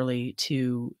too early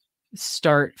to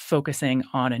start focusing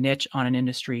on a niche, on an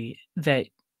industry that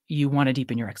you want to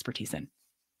deepen your expertise in.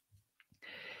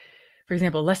 For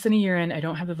example, less than a year in, I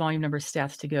don't have the volume number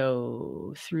stats to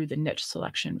go through the niche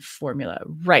selection formula.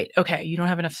 Right. Okay. You don't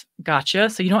have enough. Gotcha.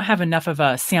 So you don't have enough of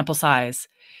a sample size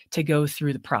to go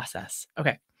through the process.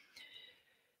 Okay.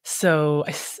 So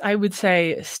I would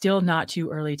say still not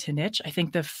too early to niche. I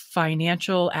think the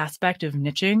financial aspect of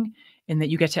niching in that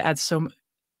you get to add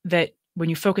that when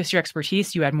you focus your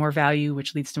expertise, you add more value,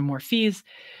 which leads to more fees,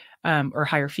 or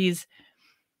higher fees,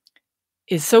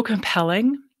 is so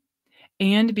compelling.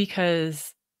 And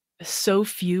because so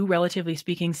few, relatively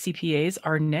speaking, CPAs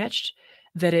are niched,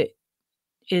 that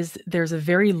there's a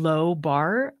very low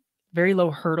bar, very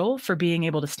low hurdle for being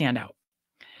able to stand out.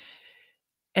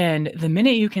 And the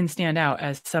minute you can stand out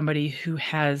as somebody who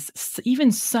has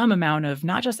even some amount of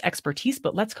not just expertise,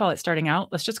 but let's call it starting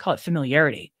out, let's just call it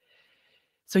familiarity.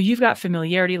 So you've got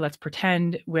familiarity. Let's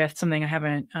pretend with something I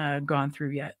haven't gone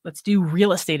through yet. Let's do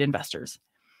real estate investors.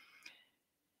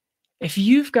 If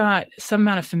you've got some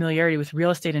amount of familiarity with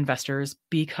real estate investors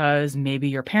because maybe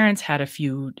your parents had a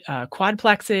few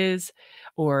quadplexes,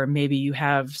 or maybe you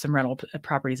have some rental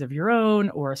properties of your own,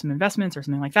 or some investments or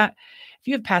something like that, if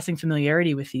you have passing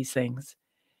familiarity with these things,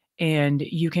 and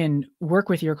you can work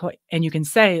with and you can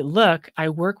say, look, I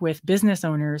work with business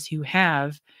owners who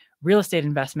have real estate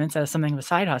investments as something of a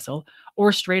side hustle,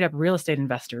 or straight up real estate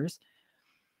investors,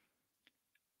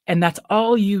 and that's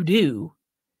all you do,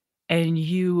 and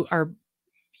you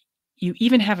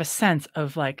even have a sense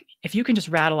of, like, if you can just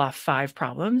rattle off 5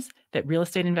 problems that real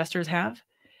estate investors have,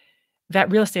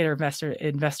 that real estate or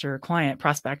investor client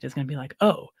prospect is gonna be like,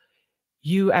 "Oh,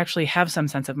 you actually have some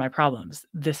sense of my problems.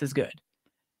 This is good."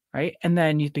 Right? And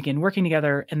then you begin working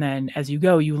together, and then as you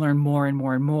go, you learn more and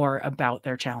more and more about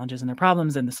their challenges and their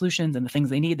problems and the solutions and the things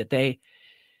they need that they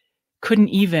couldn't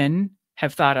even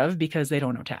have thought of because they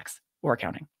don't know tax or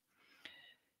accounting.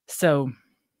 So,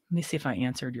 let me see if I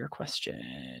answered your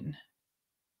question.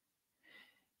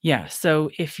 Yeah, so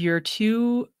if you're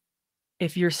still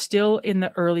in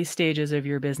the early stages of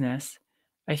your business,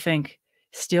 I think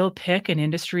still pick an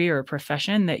industry or a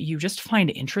profession that you just find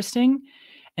interesting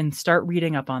and start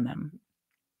reading up on them.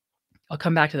 I'll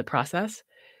come back to the process.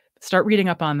 Start reading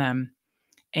up on them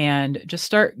and just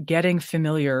start getting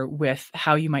familiar with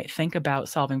how you might think about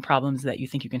solving problems that you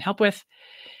think you can help with.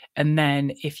 And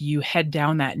then if you head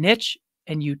down that niche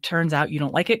and turns out you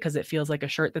don't like it because it feels like a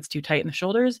shirt that's too tight in the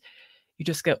shoulders, you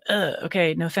just go,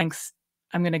 okay, no thanks.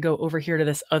 I'm going to go over here to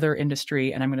this other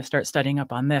industry and I'm going to start studying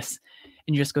up on this.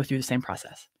 And you just go through the same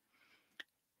process.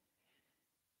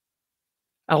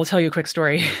 I will tell you a quick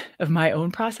story of my own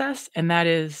process. And that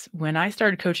is when I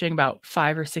started coaching about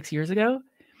 5 or 6 years ago,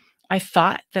 I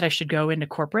thought that I should go into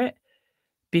corporate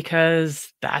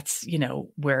because that's,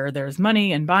 where there's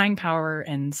money and buying power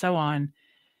and so on.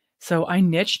 So I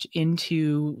niched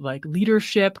into like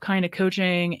leadership kind of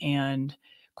coaching and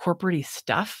corporate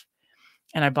stuff.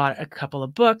 And I bought a couple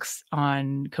of books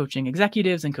on coaching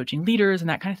executives and coaching leaders and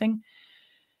that kind of thing.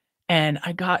 And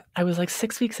I was like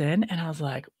 6 weeks in and I was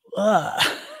like, ugh,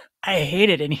 I hate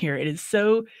it in here. It is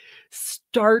so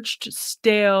starched,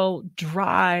 stale,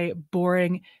 dry,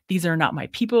 boring. These are not my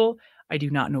people. I do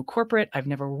not know corporate. I've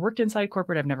never worked inside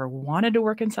corporate. I've never wanted to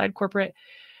work inside corporate.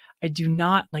 I do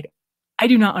not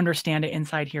understand it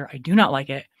inside here. I do not like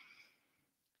it.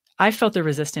 I felt the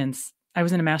resistance. I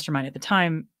was in a mastermind at the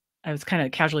time. I was kind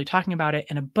of casually talking about it,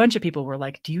 and a bunch of people were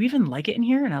like, "Do you even like it in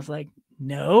here?" And I was like,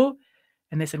 "No."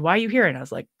 And they said, "Why are you here?" And I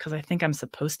was like, "'Cause I think I'm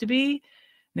supposed to be." And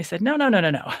they said, "No, no, no,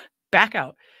 no, no. Back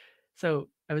out." So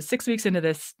I was 6 weeks into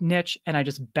this niche and I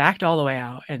just backed all the way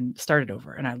out and started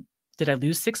over. And did I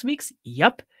lose 6 weeks?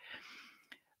 Yep.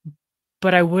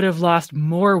 But I would have lost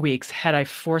more weeks had I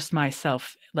forced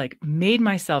myself, like made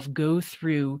myself go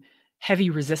through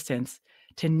heavy resistance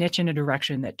to niche in a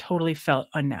direction that totally felt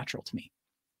unnatural to me.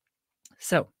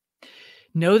 So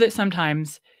know that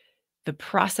sometimes the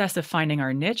process of finding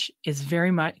our niche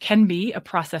can be a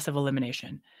process of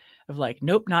elimination of like,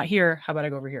 nope, not here. How about I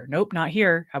go over here? Nope, not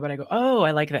here. How about I go, oh,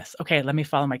 I like this. Okay, let me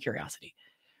follow my curiosity.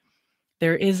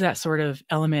 There is that sort of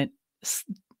element.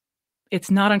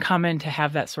 It's not uncommon to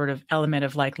have that sort of element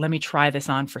of like, let me try this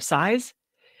on for size,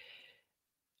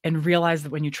 and realize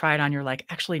that when you try it on, you're like,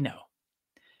 actually, no.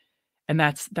 And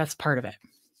that's part of it.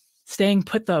 Staying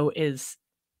put though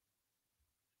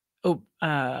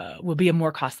will be a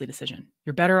more costly decision.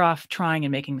 You're better off trying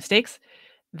and making mistakes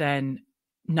than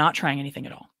not trying anything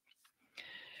at all.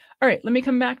 All right, let me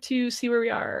come back to see where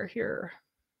we are here.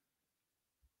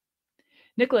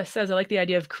 Nicholas says, I like the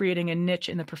idea of creating a niche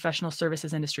in the professional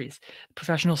services industries.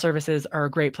 Professional services are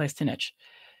a great place to niche.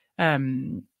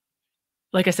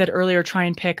 Like I said earlier, try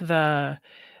and pick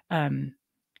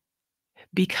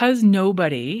because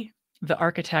nobody, the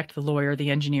architect, the lawyer,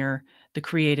 the engineer, the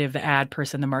creative, the ad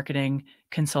person, the marketing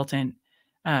consultant,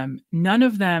 none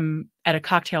of them at a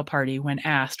cocktail party when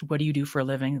asked, what do you do for a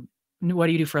living?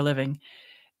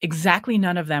 exactly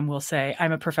none of them will say,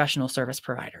 I'm a professional service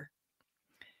provider.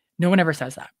 No one ever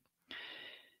says that.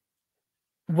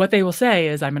 What they will say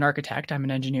is, I'm an architect, I'm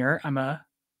an engineer, I'm a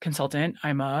consultant,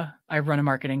 I run a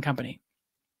marketing company.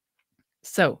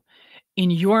 So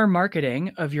in your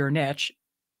marketing of your niche,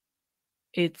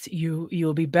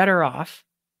 you'll be better off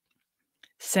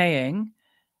saying,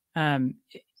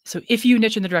 so if you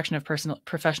niche in the direction of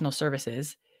professional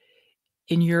services,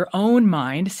 in your own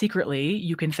mind, secretly,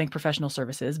 you can think professional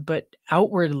services, but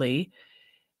outwardly,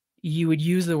 you would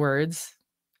use the words,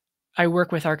 I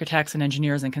work with architects and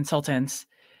engineers and consultants,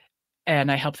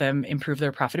 and I help them improve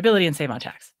their profitability and save on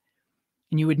tax.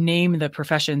 And you would name the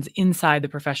professions inside the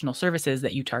professional services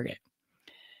that you target.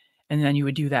 And then you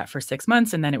would do that for 6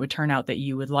 months, and then it would turn out that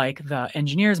you would like the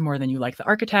engineers more than you like the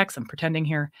architects. I'm pretending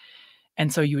here.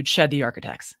 And so you would shed the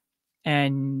architects.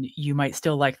 And you might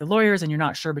still like the lawyers, and you're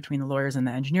not sure between the lawyers and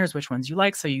the engineers which ones you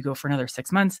like. So you go for another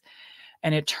 6 months,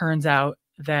 and it turns out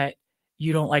that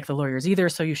you don't like the lawyers either.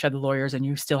 So you shed the lawyers and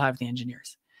you still have the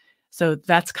engineers. So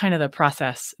that's kind of the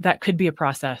process. That could be a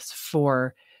process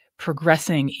for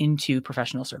progressing into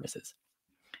professional services.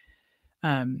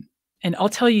 And I'll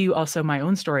tell you also my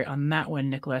own story on that one,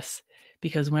 Nicholas,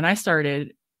 because when I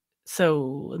started,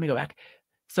 so let me go back.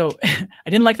 So I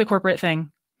didn't like the corporate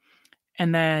thing.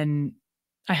 And then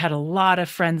I had a lot of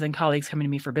friends and colleagues coming to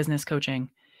me for business coaching.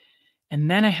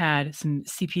 And then I had some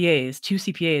CPAs, 2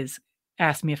 CPAs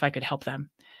ask me if I could help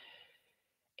them.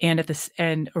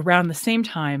 And around the same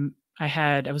time,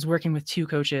 I was working with 2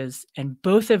 coaches, and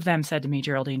both of them said to me,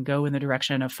 Geraldine, go in the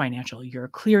direction of financial. You're a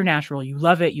clear natural. You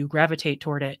love it. You gravitate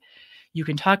toward it. You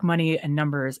can talk money and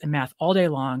numbers and math all day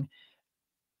long.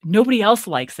 Nobody else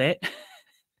likes it.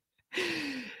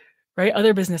 Right?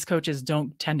 Other business coaches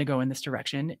don't tend to go in this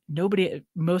direction.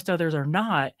 Most others are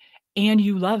not. And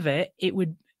you love it. It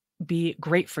would be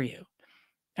great for you.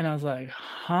 And I was like,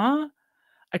 huh?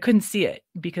 I couldn't see it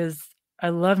because I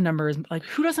love numbers. Like,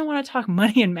 who doesn't want to talk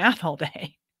money and math all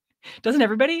day? Doesn't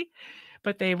everybody?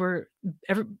 But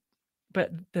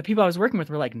but the people I was working with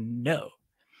were like, no.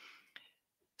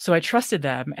 So I trusted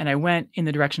them and I went in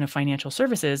the direction of financial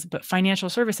services, but financial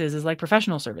services is like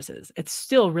professional services. It's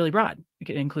still really broad.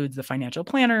 It includes the financial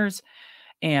planners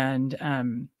and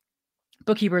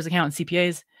bookkeepers, accountants,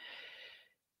 CPAs.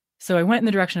 So I went in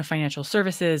the direction of financial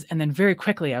services, and then very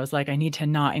quickly I was like, I need to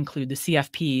not include the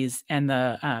CFPs and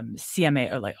the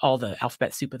CMA, or like all the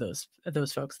alphabet soup of those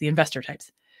folks, the investor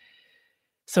types.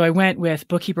 So I went with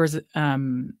bookkeepers,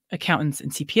 accountants,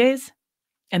 and CPAs.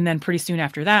 And then pretty soon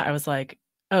after that, I was like,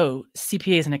 oh,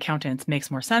 CPAs and accountants makes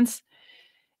more sense.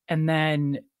 And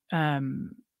then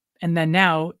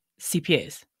now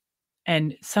CPAs.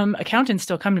 And some accountants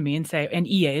still come to me and say, and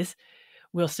EAs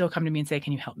will still come to me and say,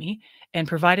 can you help me? And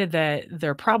provided that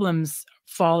their problems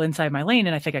fall inside my lane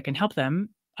and I think I can help them,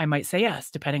 I might say yes,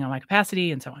 depending on my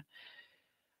capacity and so on.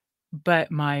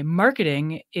 But my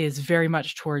marketing is very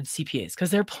much towards CPAs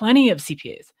because there are plenty of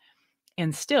CPAs.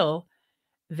 And still,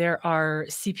 there are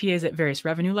CPAs at various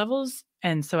revenue levels.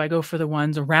 And so I go for the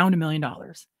ones around $1 million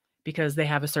because they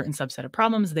have a certain subset of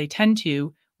problems. They tend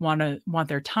to want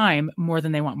their time more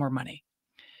than they want more money.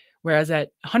 Whereas at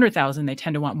 100,000, they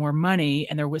tend to want more money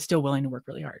and they're still willing to work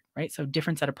really hard, right? So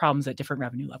different set of problems at different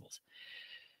revenue levels.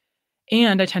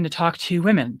 And I tend to talk to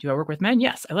women. Do I work with men?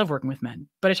 Yes, I love working with men,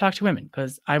 but I talk to women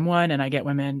because I'm one and I get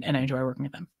women and I enjoy working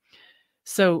with them.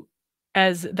 So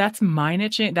as that's my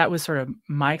niching, that was sort of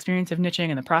my experience of niching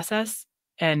in the process.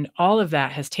 And all of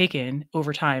that has taken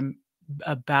over time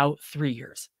about 3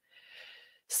 years.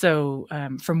 So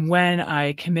from when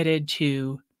I committed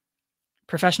to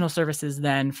professional services,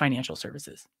 then financial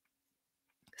services.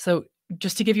 So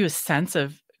just to give you a sense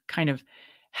of kind of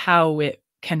how it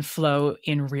can flow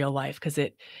in real life, because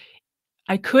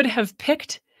I could have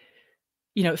picked,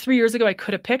 3 years ago, I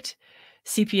could have picked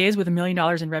CPAs with $1 million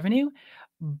in revenue,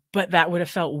 but that would have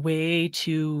felt way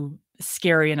too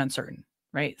scary and uncertain,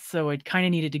 right? So I kind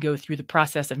of needed to go through the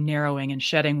process of narrowing and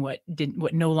shedding what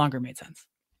no longer made sense.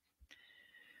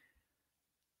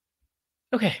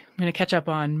 Okay, I'm going to catch up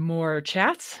on more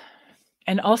chats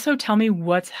and also tell me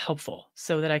what's helpful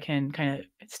so that I can kind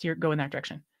of go in that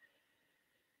direction.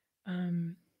 Let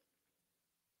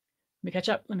me catch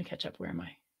up. Where am I?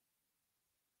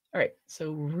 All right.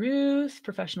 So Ruth,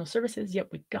 professional services. Yep,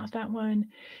 we got that one.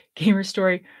 Gamer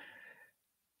story.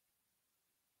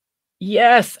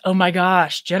 Yes. Oh my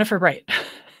gosh. Jennifer Bright.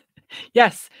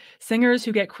 Yes. Singers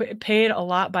who get paid a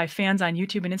lot by fans on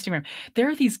YouTube and Instagram. There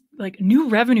are these like new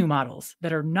revenue models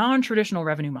that are non-traditional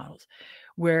revenue models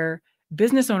where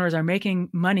business owners are making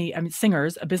money. I mean,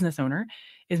 singers, a business owner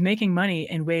is making money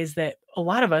in ways that a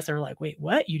lot of us are like, wait,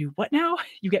 what? You do what now?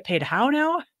 You get paid how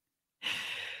now?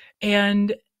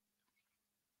 And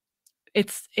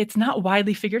it's not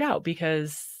widely figured out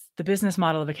because the business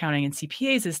model of accounting and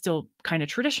CPAs is still kind of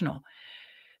traditional.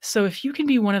 So if you can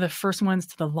be one of the first ones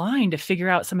to the line to figure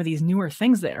out some of these newer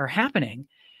things that are happening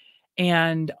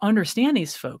and understand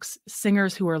these folks,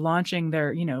 singers who are launching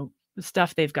their,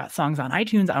 stuff, they've got songs on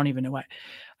iTunes, I don't even know what.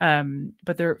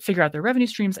 But they're figure out their revenue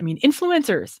streams. I mean,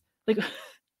 influencers. Like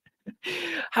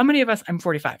how many of us, I'm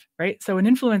 45, right? So an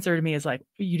influencer to me is like,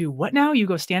 you do what now? You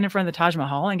go stand in front of the Taj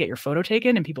Mahal and get your photo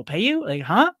taken and people pay you? Like,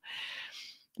 huh?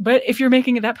 But if you're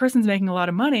that person's making a lot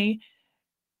of money,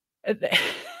 I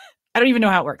don't even know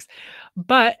how it works.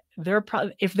 But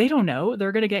if they don't know,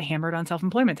 they're going to get hammered on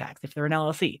self-employment tax if they're an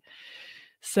LLC.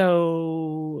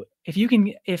 So I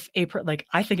think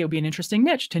it would be an interesting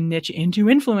niche to niche into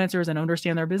influencers and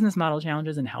understand their business model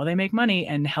challenges and how they make money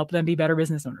and help them be better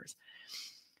business owners.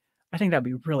 I think that'd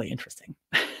be really interesting.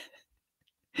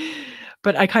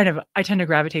 But I tend to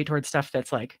gravitate towards stuff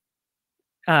that's like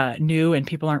new and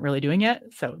people aren't really doing yet.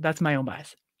 So that's my own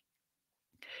bias.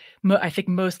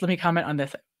 Let me comment on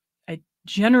this.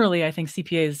 Generally, I think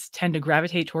CPAs tend to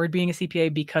gravitate toward being a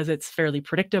CPA because it's fairly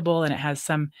predictable and it has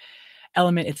some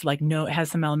element. It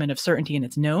has some element of certainty and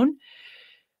it's known.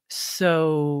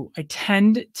 So I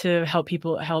tend to help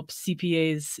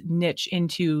CPAs niche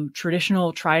into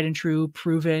traditional, tried and true,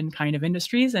 proven kind of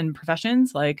industries and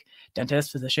professions like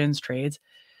dentists, physicians, trades.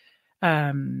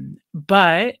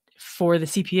 But for the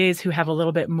CPAs who have a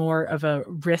little bit more of a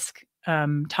risk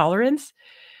tolerance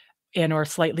and or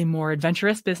slightly more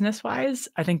adventurous business-wise,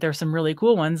 I think there's some really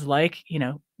cool ones like,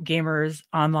 gamers,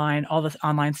 online, all this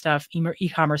online stuff,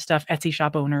 e-commerce stuff, Etsy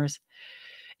shop owners,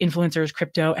 influencers,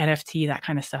 crypto, NFT, that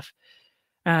kind of stuff.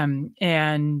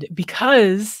 And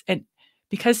because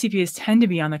CPAs tend to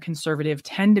be on the conservative,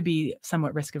 tend to be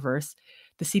somewhat risk averse,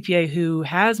 the CPA who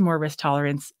has more risk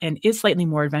tolerance and is slightly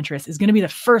more adventurous is going to be the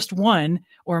first one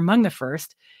or among the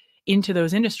first into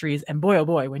those industries. And boy, oh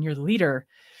boy, when you're the leader,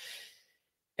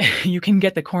 you can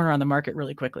get the corner on the market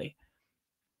really quickly.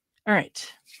 All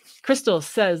right. Crystal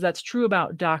says that's true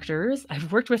about doctors.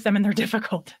 I've worked with them and they're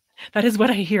difficult. That is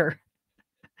what I hear.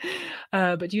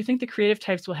 But do you think the creative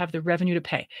types will have the revenue to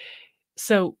pay?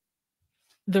 So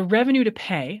the revenue to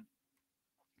pay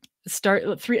start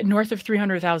north of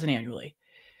 300,000 annually,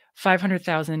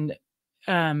 500,000.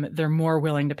 They're more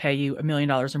willing to pay you $1 million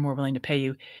or more willing to pay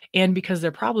you. And because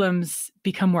their problems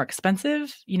become more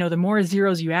expensive, the more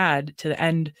zeros you add to the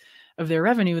end of their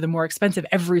revenue, the more expensive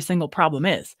every single problem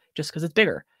is just because it's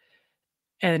bigger.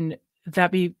 And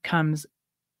that makes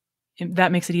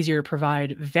it easier to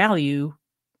provide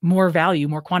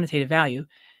more quantitative value,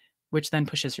 which then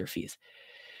pushes your fees.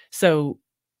 So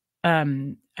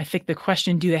I think the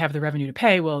question, do they have the revenue to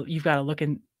pay? Well, you've got to look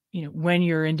in, when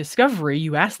you're in discovery,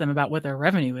 you ask them about what their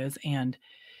revenue is. And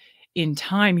in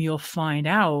time, you'll find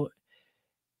out,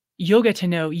 you'll get to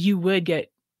know,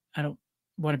 I don't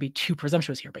want to be too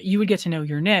presumptuous here, but you would get to know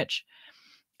your niche.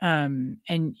 And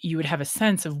you would have a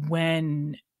sense of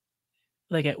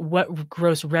at what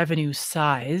gross revenue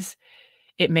size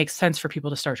it makes sense for people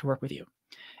to start to work with you.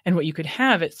 And what you could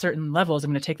have at certain levels,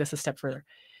 I'm going to take this a step further,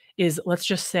 is let's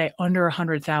just say under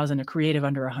 100,000, a creative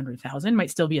under 100,000 might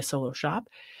still be a solo shop.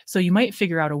 So you might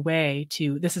figure out a way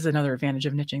this is another advantage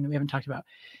of niching that we haven't talked about,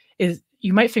 is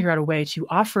you might figure out a way to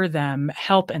offer them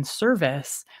help and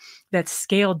service that's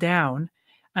scaled down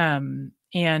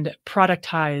and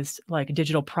productized, like a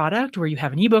digital product where you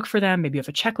have an ebook for them. Maybe you have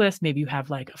a checklist. Maybe you have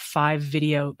like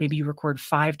maybe you record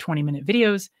 5 20-minute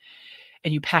videos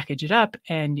and you package it up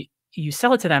and you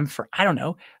sell it to them for, I don't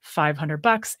know,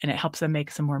 $500, and it helps them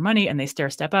make some more money and they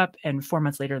step up. And 4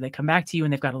 months later, they come back to you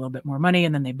and they've got a little bit more money,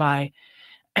 and then they buy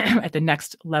at the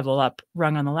next level up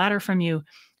rung on the ladder from you.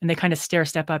 And they kind of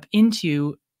step up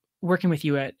into working with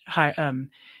you at high,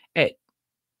 at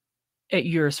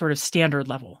your sort of standard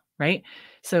level, right?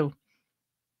 So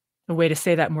a way to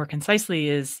say that more concisely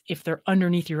is, if they're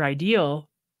underneath your ideal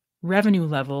revenue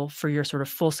level for your sort of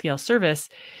full scale service,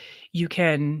 you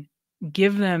can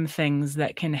give them things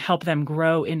that can help them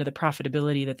grow into the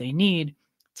profitability that they need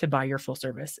to buy your full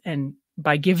service. And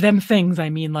by give them things, I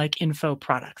mean like info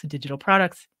products, digital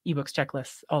products, ebooks,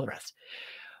 checklists, all the rest.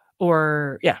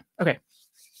 Okay.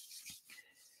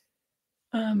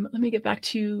 Let me get back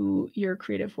to your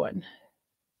creative one.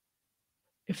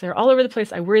 If they're all over the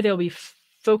place, I worry they'll be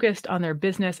focused on their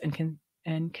business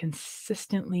and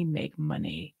consistently make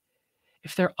money.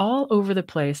 If they're all over the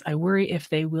place, I worry if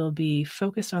they will be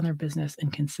focused on their business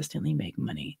and consistently make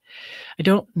money. I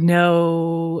don't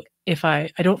know if I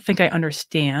don't think I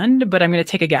understand, but I'm going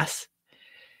to take a guess.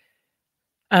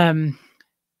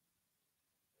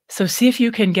 So see if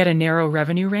you can get a narrow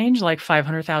revenue range like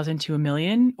 500,000 to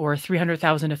 1,000,000 or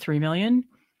 300,000 to 3,000,000.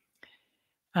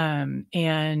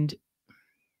 And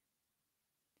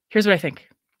here's what I think.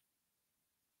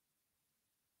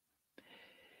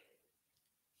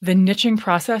 The niching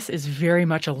process is very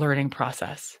much a learning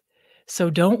process. So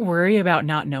don't worry about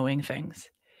not knowing things.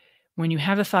 When you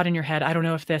have a thought in your head, I don't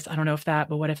know if this, I don't know if that,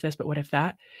 but what if this, but what if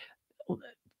that?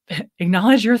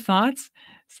 Acknowledge your thoughts.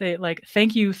 Say like,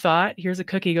 thank you, thought. Here's a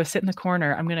cookie. Go sit in the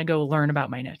corner. I'm going to go learn about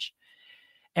my niche.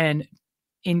 And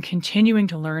in continuing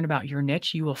to learn about your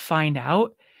niche, you will find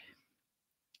out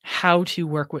how to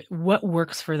work with what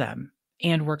works for them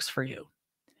and works for you.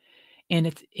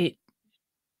 And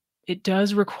it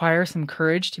does require some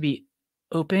courage to be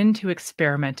open to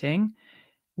experimenting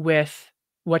with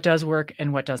what does work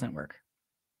and what doesn't work.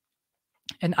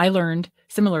 And I learned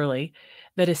similarly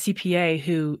that a CPA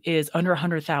who is under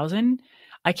 100,000,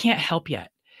 I can't help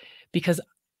yet because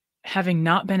having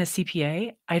not been a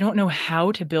CPA, I don't know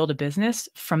how to build a business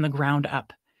from the ground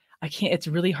up. I can't, it's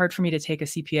really hard for me to take a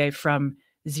CPA from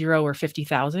 0 or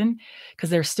 50,000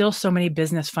 because there's still so many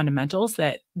business fundamentals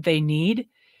that they need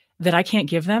that I can't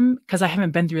give them because I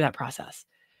haven't been through that process.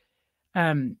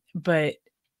 But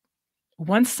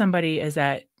once somebody is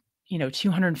at,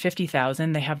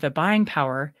 250,000, they have the buying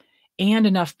power and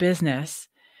enough business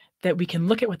that we can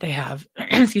look at what they have,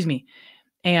 excuse me.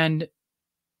 And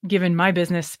given my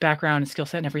business background and skill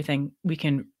set and everything,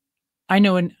 I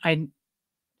know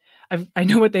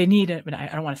what they need, but I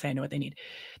don't want to say I know what they need.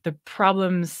 They're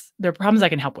problems I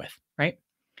can help with, right?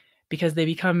 Because they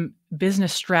become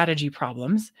business strategy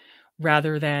problems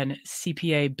rather than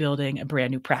CPA building a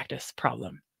brand new practice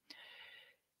problem.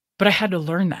 But I had to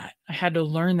learn that. I had to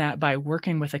learn that by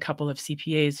working with a couple of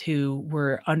CPAs who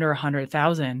were under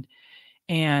 100,000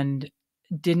 and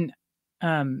didn't,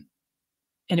 and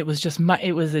it was just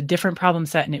it was a different problem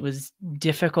set, and it was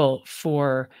difficult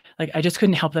I just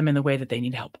couldn't help them in the way that they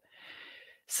need help.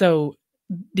 So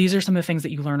these are some of the things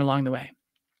that you learn along the way,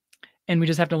 and we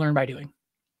just have to learn by doing.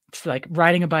 It's like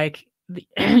riding a bike.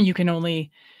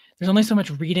 There's only so much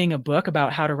reading a book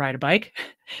about how to ride a bike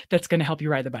that's going to help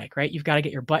you ride the bike, right? You've got to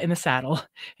get your butt in the saddle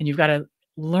and you've got to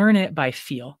learn it by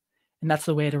feel. And that's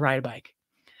the way to ride a bike.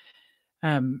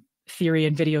 Theory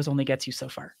and videos only gets you so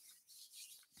far.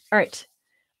 All right.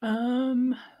 Let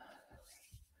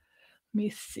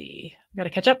me see. I've got to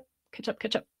catch up.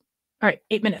 All right.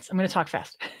 8 minutes. I'm going to talk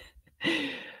fast.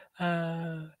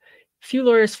 Few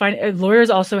lawyers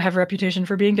also have a reputation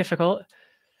for being difficult.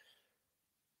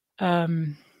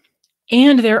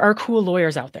 And there are cool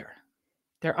lawyers out there.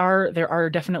 There are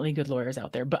definitely good lawyers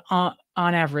out there, but on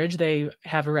average, they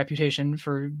have a reputation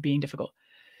for being difficult.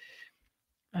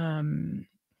 They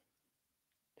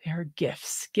are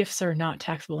gifts. Gifts are not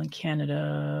taxable in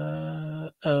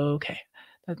Canada. Okay.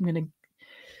 I'm going to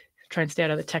try and stay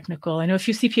out of the technical. I know a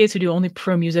few CPAs who do only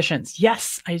pro musicians.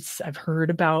 Yes, I've heard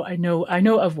about, I know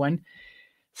of one.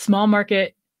 Small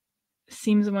market,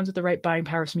 seems the ones with the right buying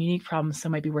power, some unique problems, so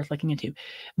might be worth looking into.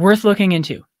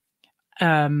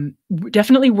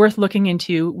 Definitely worth looking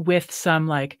into with some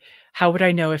how would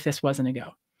I know if this wasn't a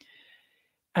go?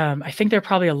 I think there are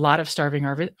probably a lot of starving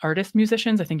artist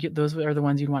musicians. I think those are the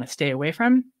ones you'd want to stay away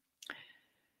from.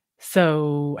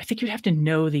 So I think you'd have to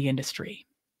know the industry.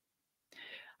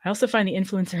 I also find the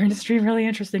influencer industry really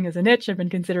interesting as a niche. I've been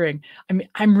considering.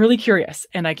 I'm really curious,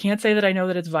 and I can't say that I know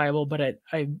that it's viable, but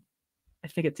I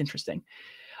think it's interesting.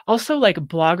 Also,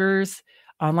 bloggers,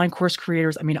 online course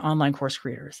creators.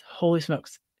 Holy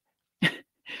smokes.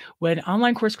 When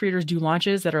online course creators do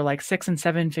launches that are 6 and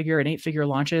 7 figure and 8 figure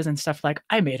launches and stuff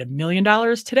I made $1 million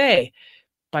today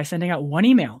by sending out one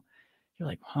email. You're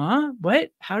like, huh?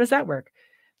 What? How does that work?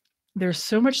 There's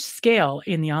so much scale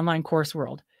in the online course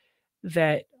world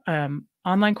that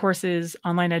online courses,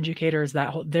 online educators,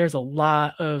 there's a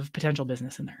lot of potential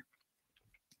business in there.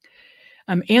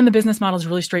 And the business model is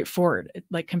really straightforward.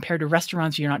 Compared to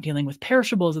restaurants, you're not dealing with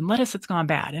perishables and lettuce that's gone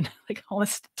bad and all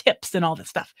this tips and all this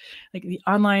stuff.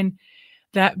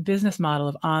 That business model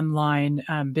of online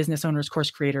business owners,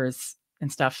 course creators and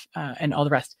stuff and all the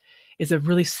rest is a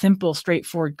really simple,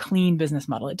 straightforward, clean business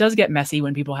model. It does get messy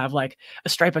when people have a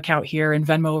Stripe account here and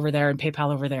Venmo over there and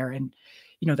PayPal over there. And,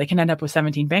 they can end up with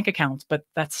 17 bank accounts, but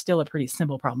that's still a pretty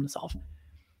simple problem to solve.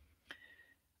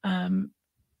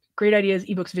 Great ideas,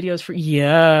 ebooks, videos for,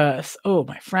 yes. Oh,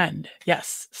 my friend.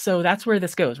 Yes. So that's where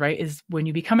this goes, right? Is when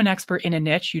you become an expert in a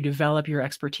niche, you develop your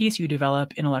expertise, you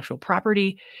develop intellectual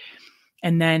property.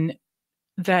 And then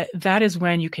that is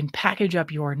when you can package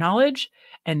up your knowledge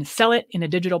and sell it in a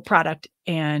digital product,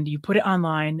 and you put it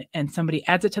online and somebody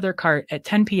adds it to their cart at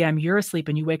 10 p.m. You're asleep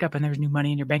and you wake up and there's new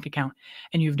money in your bank account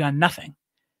and you've done nothing.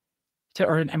 to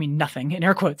earn, I mean, nothing in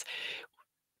air quotes.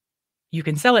 You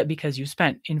can sell it because you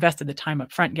invested the time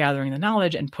up front gathering the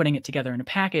knowledge and putting it together in a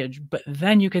package, but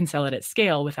then you can sell it at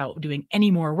scale without doing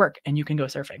any more work and you can go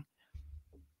surfing.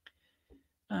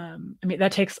 I mean,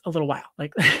 that takes a little while.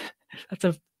 Like that's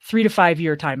a 3 to 5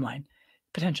 year timeline,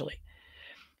 potentially.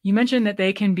 You mentioned that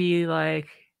they can be like,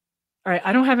 all right,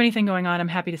 I don't have anything going on. I'm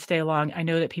happy to stay along. I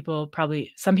know that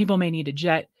some people may need a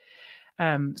jet.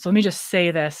 So let me just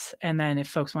say this. And then if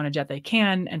folks want a jet, they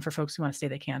can. And for folks who want to stay,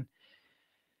 they can.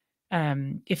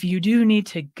 If you do need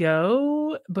to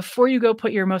go, before you go,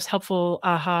 put your most helpful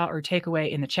aha or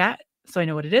takeaway in the chat so I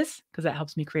know what it is, because that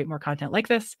helps me create more content like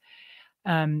this.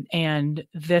 And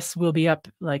this will be up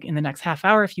like in the next half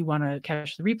hour if you want to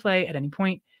catch the replay at any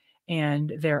point.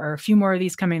 And there are a few more of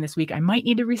these coming this week. I might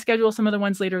need to reschedule some of the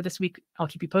ones later this week. I'll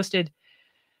keep you posted.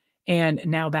 And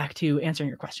now back to answering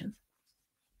your questions.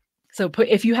 So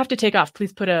if you have to take off,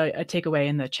 please put a takeaway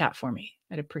in the chat for me.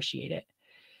 I'd appreciate it.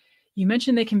 You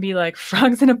mentioned they can be like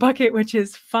frogs in a bucket, which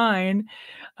is fine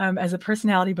as a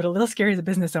personality, but a little scary as a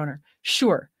business owner.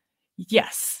 Sure.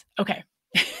 Yes. Okay.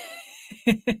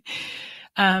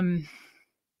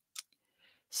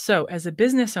 So as a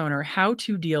business owner, how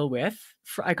to deal with,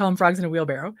 I call them frogs in a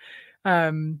wheelbarrow,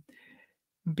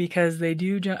 because they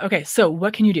do. Okay. So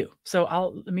what can you do? So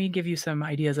let me give you some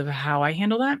ideas of how I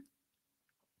handle that.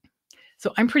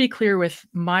 So I'm pretty clear with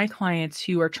my clients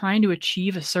who are trying to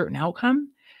achieve a certain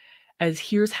outcome as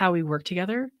here's how we work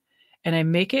together. And I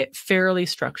make it fairly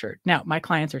structured. Now, my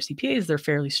clients are CPAs. They're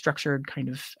fairly structured, kind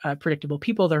of predictable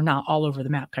people. They're not all over the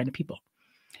map kind of people.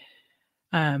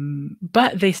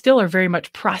 But they still are very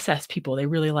much process people. They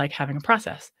really like having a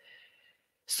process.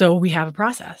 So we have a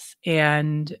process.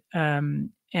 And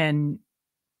in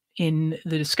the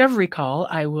discovery call,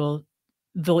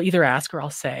 they'll either ask or I'll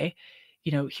say,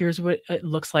 here's what it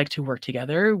looks like to work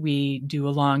together. We do a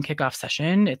long kickoff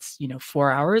session. It's,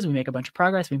 4 hours. We make a bunch of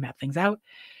progress. We map things out.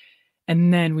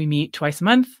 And then we meet twice a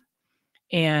month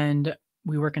and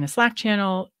we work in a Slack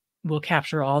channel. We'll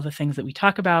capture all the things that we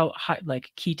talk about,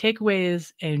 like key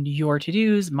takeaways and your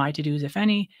to-dos, my to-dos, if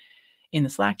any, in the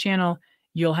Slack channel.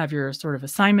 You'll have your sort of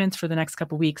assignments for the next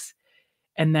couple of weeks.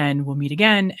 And then we'll meet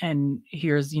again. And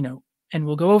here's, and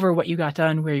we'll go over what you got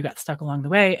done, where you got stuck along the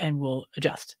way, and we'll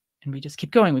adjust. And we just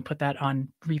keep going. We put that on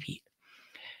repeat.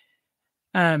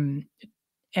 And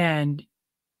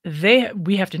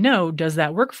we have to know, does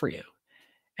that work for you?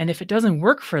 And if it doesn't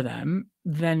work for them,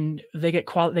 then they get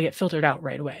filtered out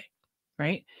right away,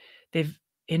 right?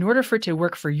 In order for it to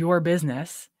work for your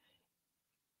business,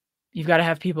 you've got to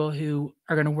have people who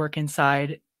are going to work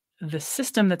inside the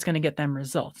system that's going to get them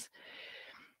results.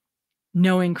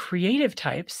 Knowing creative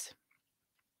types,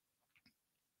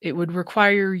 it would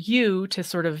require you to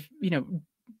sort of, I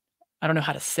don't know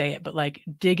how to say it, but like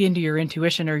dig into your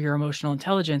intuition or your emotional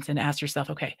intelligence and ask yourself,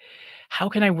 okay, how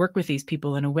can I work with these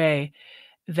people in a way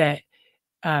that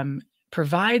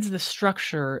provides the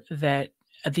structure that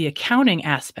the accounting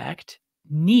aspect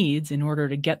needs in order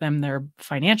to get them their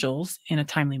financials in a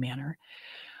timely manner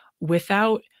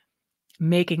without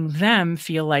making them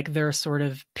feel like they're sort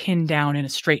of pinned down in a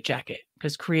straitjacket?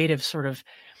 Because creatives sort of,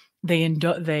 they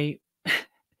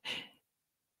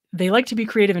like to be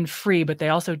creative and free, but they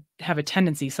also have a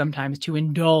tendency sometimes to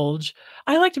indulge.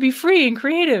 I like to be free and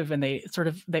creative, and they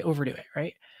overdo it,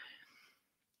 right?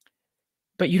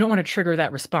 But you don't want to trigger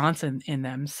that response in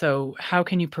them. So how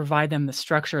can you provide them the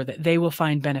structure that they will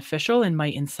find beneficial and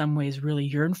might in some ways really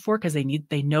yearn for, because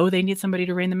they know they need somebody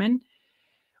to rein them in,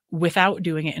 without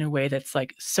doing it in a way that's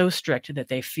like so strict that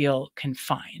they feel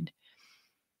confined?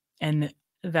 And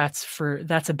that's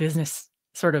a business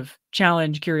sort of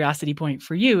challenge, curiosity point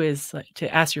for you, is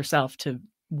to ask yourself to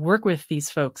work with these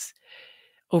folks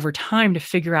over time to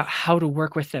figure out how to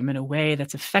work with them in a way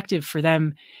that's effective for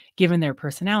them, given their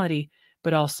personality,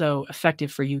 but also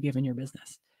effective for you, given your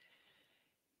business.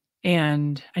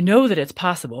 And I know that it's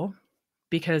possible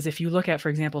because if you look at, for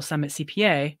example, Summit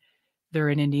CPA, they're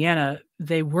in Indiana,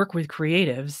 they work with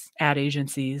creatives, ad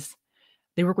agencies.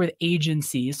 They work with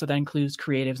agencies, so that includes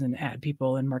creatives and ad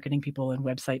people and marketing people and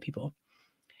website people.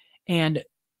 And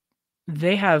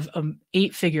they have an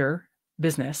 8-figure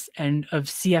business and of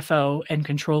CFO and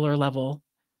controller level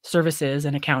services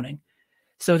and accounting.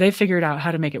 So they figured out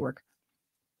how to make it work.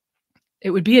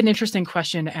 It would be an interesting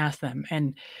question to ask them.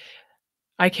 And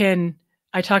I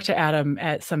talk to Adam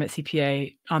at Summit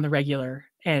CPA on the regular,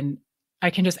 and I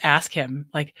can just ask him,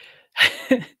 like,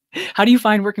 how do you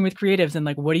find working with creatives? And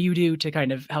like, what do you do to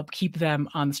kind of help keep them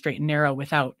on the straight and narrow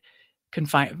without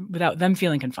them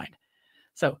feeling confined?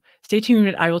 So stay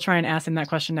tuned. I will try and ask him that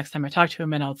question next time I talk to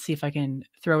him, and I'll see if I can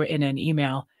throw it in an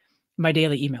email. my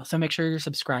daily email. So make sure you're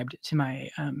subscribed to my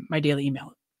my daily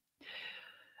email.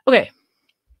 Okay.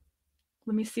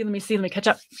 Let me catch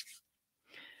up.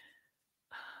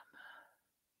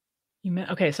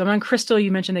 Okay, so I'm on Crystal.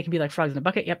 You mentioned they can be like frogs in a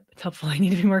bucket. Yep, it's helpful. I need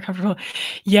to be more comfortable.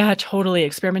 Yeah, totally.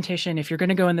 Experimentation. If you're going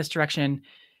to go in this direction,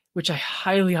 which I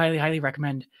highly, highly, highly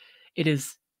recommend, it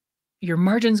is your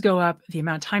margins go up, the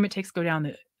amount of time it takes go down,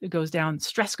 it goes down,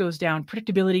 stress goes down,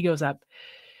 predictability goes up.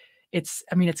 It's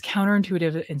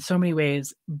counterintuitive in so many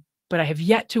ways, but I have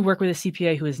yet to work with a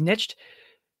CPA who is niched,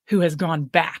 who has gone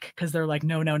back because they're like,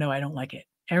 no, I don't like it.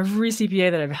 Every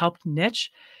CPA that I've helped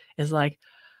niche is like,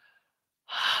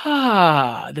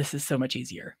 this is so much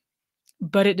easier.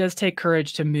 But it does take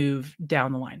courage to move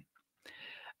down the line.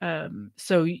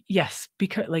 So yes,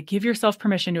 because give yourself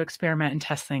permission to experiment and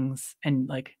test things, and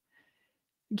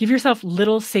give yourself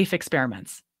little safe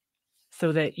experiments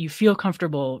so that you feel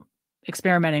comfortable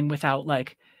experimenting without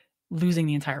losing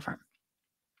the entire firm.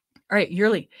 All right,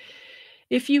 Yearly.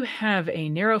 If you have a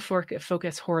narrow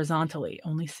focus horizontally,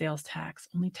 only sales tax,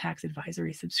 only tax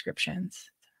advisory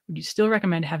subscriptions, would you still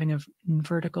recommend having a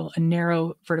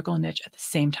narrow vertical niche at the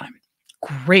same time?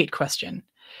 Great question.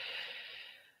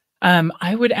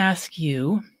 I would ask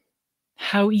you,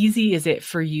 how easy is it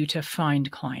for you to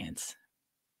find clients?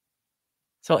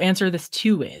 So I'll answer this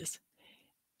two ways.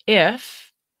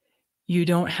 If you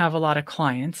don't have a lot of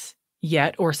clients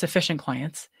yet or sufficient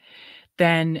clients,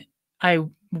 then I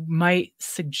might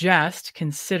suggest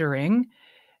considering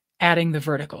adding the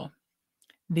vertical.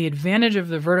 The advantage of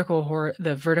the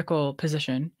vertical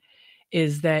position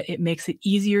is that it makes it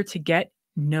easier to get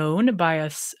known by a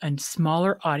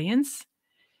smaller audience,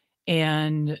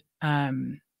 and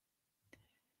when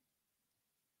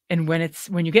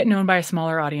you get known by a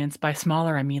smaller audience, by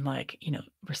smaller I mean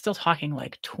we're still talking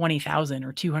 20,000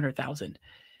 or 200,000.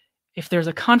 If there's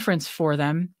a conference for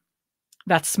them,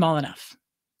 that's small enough.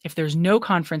 If there's no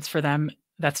conference for them,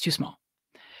 that's too small.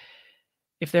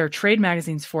 If there are trade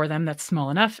magazines for them, that's small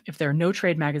enough. If there are no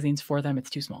trade magazines for them, it's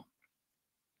too small.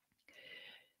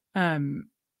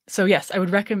 So yes, I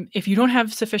would recommend, if you don't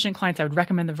have sufficient clients, I would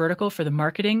recommend the vertical for the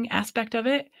marketing aspect of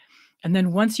it. And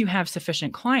then once you have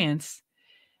sufficient clients,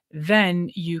 then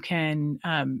you can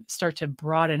start to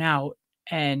broaden out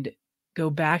and go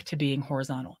back to being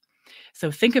horizontal.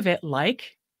 So think of it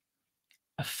like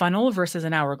a funnel versus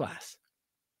an hourglass.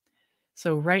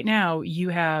 So right now you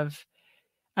have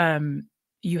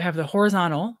the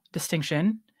horizontal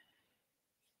distinction,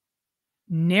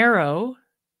 narrow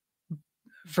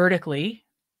vertically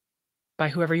by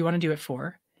whoever you want to do it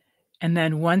for. And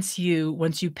then once you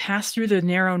pass through the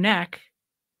narrow neck,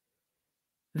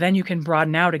 then you can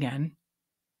broaden out again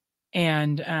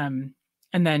and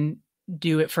then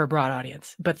do it for a broad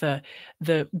audience. But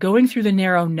the going through the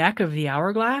narrow neck of the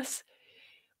hourglass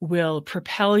will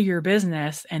propel your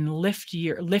business and lift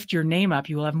your name up.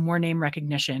 You will have more name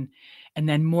recognition, and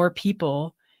then more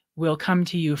people will come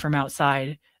to you from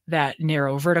outside that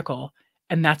narrow vertical,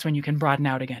 and that's when you can broaden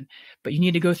out again. But you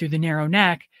need to go through the narrow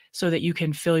neck so that you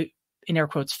can fill, in air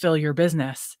quotes, fill your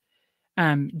business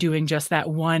doing just that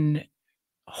one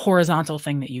horizontal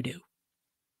thing that you do.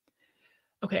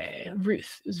 Okay,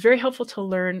 Ruth, it was very helpful to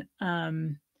learn.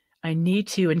 I need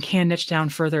to and can niche down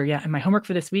further. Yeah, and my homework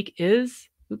for this week is,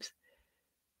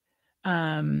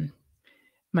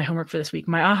 my homework for this week.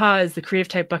 My aha is the creative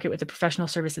type bucket with the professional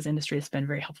services industry has been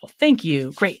very helpful. Thank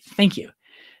you. Great. Thank you.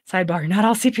 Sidebar, not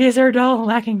all CPAs are dull,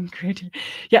 lacking creativity.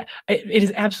 Yeah, it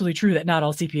is absolutely true that not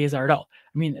all CPAs are dull.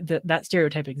 I mean, that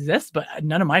stereotype exists, but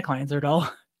none of my clients are dull.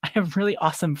 I have really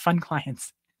awesome, fun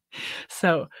clients.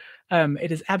 So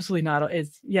it is absolutely not,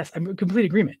 yes, I'm in complete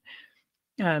agreement.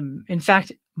 In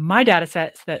fact, my data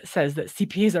set that says that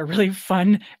CPAs are really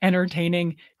fun,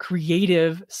 entertaining,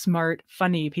 creative, smart,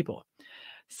 funny people.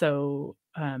 So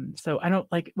I don't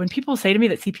when people say to me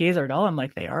that CPAs are dull, I'm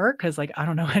like, they are, because I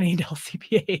don't know any dull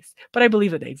CPAs, but I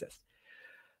believe that they exist.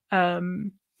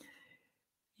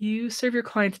 You serve your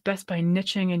clients best by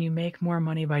niching and you make more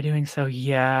money by doing so.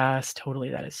 Yes, totally.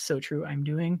 That is so true. I'm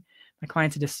doing my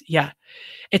clients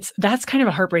that's kind of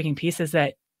a heartbreaking piece, is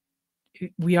that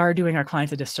we are doing our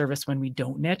clients a disservice when we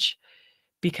don't niche,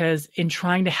 because in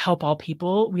trying to help all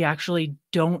people, we actually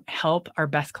don't help our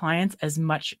best clients as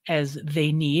much as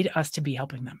they need us to be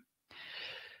helping them.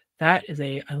 I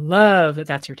love that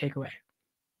that's your takeaway.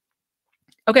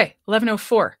 Okay,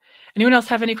 11:04. Anyone else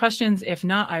have any questions? If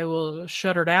not, I will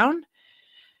shut her down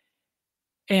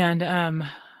and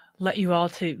let you all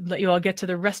get to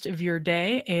the rest of your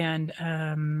day. And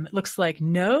it looks like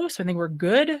no, so I think we're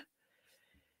good.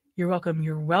 You're welcome.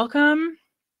 You're welcome.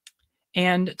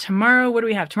 And tomorrow, what do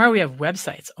we have? Tomorrow we have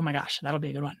websites. Oh my gosh, that'll be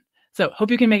a good one. So hope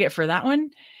you can make it for that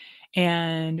one.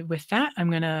 And with that,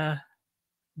 I'm gonna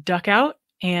duck out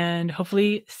and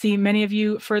hopefully see many of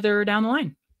you further down the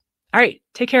line. All right.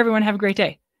 Take care, everyone. Have a great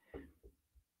day.